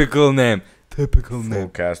 Typical name. Full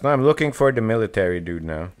cast. No, I'm looking for the military dude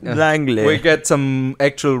now. Langley. We get some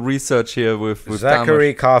actual research here with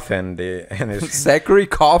Zachary Coffin. And his Zachary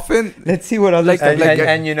Coffin. Let's see what other Like- stuff.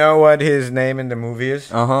 and you know what his name in the movie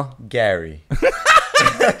is? Gary.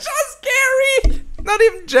 Just Gary. Not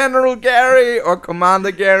even General Gary or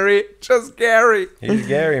Commander Gary. Just Gary. He's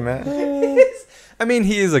Gary, man. I mean,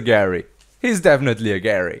 he is a Gary. He's definitely a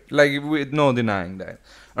Gary. Like, with no denying that.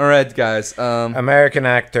 All right, guys. American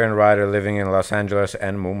actor and writer living in Los Angeles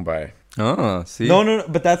and Mumbai. Oh, see? No,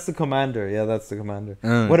 but that's the commander. Yeah, that's the commander.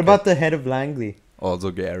 What Okay. about the head of Langley?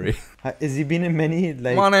 Also Gary. Has he been in many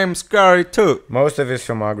like? My name's Gary too. Most of his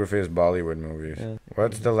filmography is Bollywood movies. Yeah.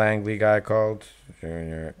 What's the Langley guy called?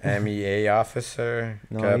 Junior MEA officer?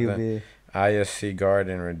 No, he'll Captain? be. ISC guard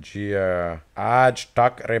in Regia. Aaj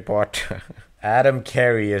Tak reporter. Adam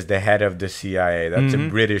Carey is the head of the CIA. That's a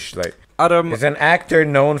British, like... Adam. He's an actor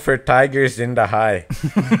known for Tigers in the High.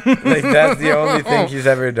 Like, that's the only thing he's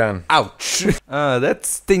ever done. Ouch. That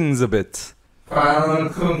stings a bit. Final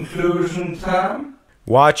conclusion time?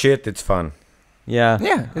 Watch it, it's fun. Yeah,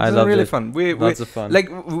 Yeah, I it's loved really it. fun. Lots of fun. Like,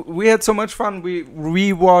 we had so much fun. We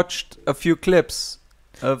rewatched a few clips.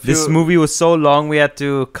 This movie was so long, we had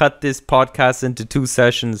to cut this podcast into 2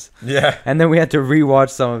 sessions, Yeah. and then we had to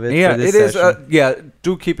rewatch some of it. Yeah, for this it is. session. Yeah,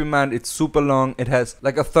 do keep in mind it's super long. It has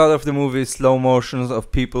like a third of the movie is slow motions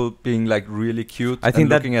of people being like really cute. I think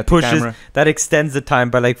and that looking at the pushes camera. that extends the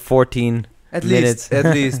time by like 14 At minutes.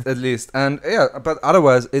 least, at least. And yeah, but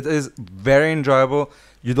otherwise, it is very enjoyable.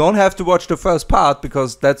 You don't have to watch the first part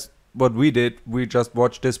because that's what we did. We just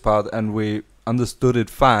watched this part and we understood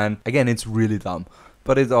it fine. Again, it's really dumb,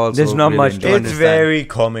 but it's also There's not really much to enjoyable. It's very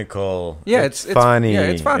comical. Yeah, it's it's funny.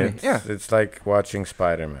 yeah, it's funny, yeah. It's like watching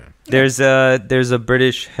Spider-Man. There's a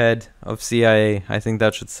British head of CIA. I think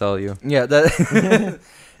that should sell you. Yeah, that.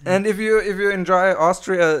 And if you enjoy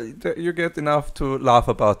Austria, you get enough to laugh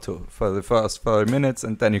about too for the first 5 minutes,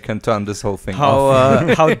 and then you can turn this whole thing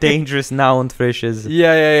off. How dangerous Naunfrisch is.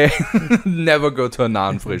 Yeah. Never go to a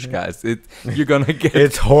non-frisch, guys. You're gonna get.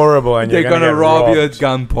 It's horrible, and They're you're gonna get rob you at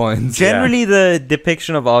robbed. gunpoint. Generally, the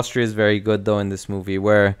depiction of Austria is very good, though, in this movie,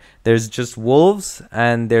 where there's just wolves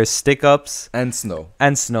and there's stick-ups And snow.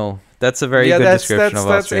 and snow. That's a very good description of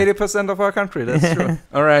that's Austria. 80% of our country. That's true.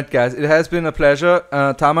 All right, guys. It has been a pleasure.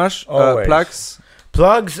 Tamas, Always. plugs.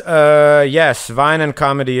 Plugs, yes, Vine and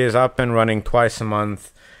Comedy is up and running twice a month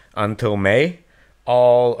until May.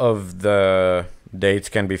 All of the dates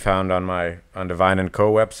can be found on the Vine and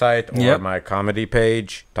Co website or Yep. my comedy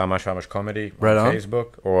page, Tamas Vamos Comedy Right on on. Facebook,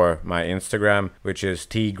 or my Instagram, which is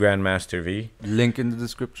T Grandmaster V. Link in the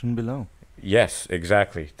description below. Yes,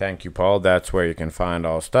 exactly. Thank you, Paul. That's where you can find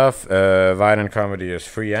all stuff. Vine and Comedy is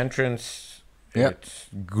free entrance. Yeah. It's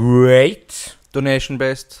great. Donation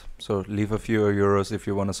based. So leave a few euros if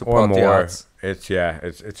you want to Or support the more. arts.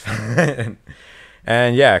 It's fun.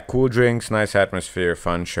 And yeah, cool drinks, nice atmosphere,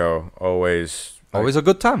 fun show. Always Always a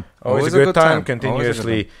good time. Always a good time. Always a good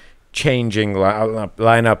Continuously changing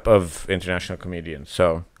lineup of international comedians.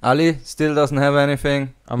 So Ali still doesn't have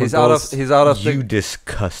anything. I'm a He's out ghost. of you the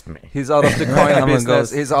disgust me. he's out of the I'm coin a business.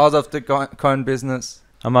 ghost. He's out of the coin business.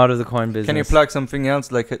 I'm out of the coin business. Can you plug something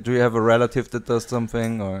else? Like, do you have a relative that does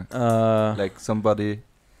something, or like somebody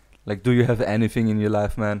Like, do you have anything in your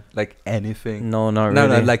life, man? Like anything? No, not No,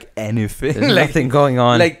 really. no, like anything. There's like, nothing going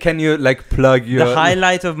on. like, can you like plug your? The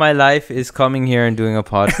highlight of my life is coming here and doing a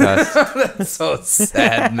podcast. That's so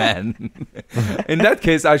sad, man. In that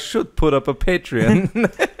case, I should put up a Patreon.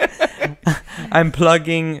 I'm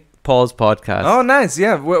plugging Paul's podcast. Oh, nice.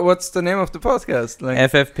 Yeah. What's the name of the podcast? Like,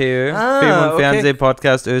 FFPÖ, Ah, Film und okay.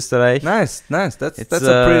 Fernseh-Podcast Österreich. nice. That's It's,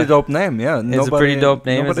 a pretty dope name. Yeah. It's a pretty dope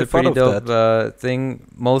name. It's a pretty dope thing.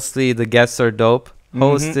 Mostly the guests are dope.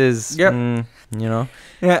 Host is, Yep. you know.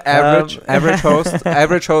 Yeah. Average host.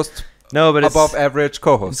 Average host. No, but Above it's average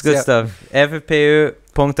co-host. it's good stuff.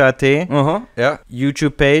 FFPÖ.at, Yeah.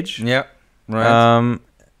 YouTube page. Yeah. Right.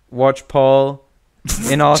 Watch Paul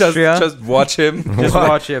in Austria. Just watch him. Just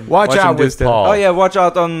watch him. Watch him out do with stuff. Paul. Oh yeah, watch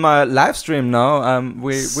out on my live stream now.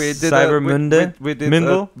 We did Cybermunde? we did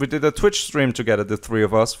Mindel? we did a Twitch stream together, the three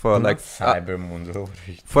of us for like Cybermundo.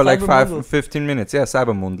 for like Cybermundel. 15 minutes. Yeah,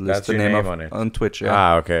 Cybermundel is That's the your name name of on it. on Twitch. Yeah,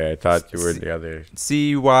 Ah, okay. I thought you were the other.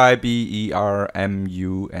 CYBERMUNDL.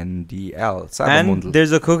 And Cybermundel.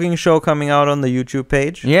 there's a cooking show coming out on the YouTube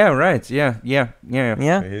page. Yeah, right. Yeah. Yeah.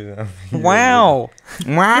 Wow!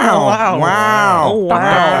 Wow. Wow! Oh,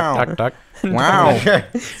 wow. Tuck, tuck. Wow!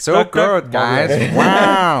 So Tuck, tuck, good, guys.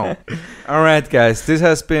 Wow! All right, guys. This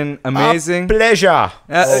has been amazing. Pleasure.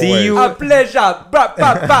 See you. A pleasure. Ba,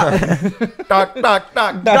 ba, ba. Tuck, tuck,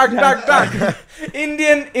 tuck. Duck, duck, duck.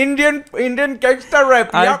 Indian gangster rap.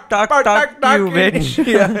 I Yup. duck, Ba, duck you, bitch.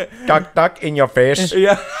 Yeah. Tuck, tuck in your face.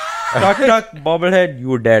 Yeah. Tuck, tuck, bobblehead,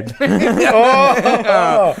 you dead.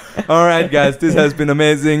 Oh. All right, guys. This has been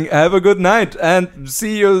amazing. Have a good night and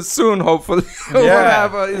see you soon, hopefully. Yeah.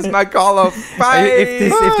 Whatever is my call of. Bye.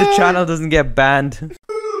 If the channel doesn't get banned.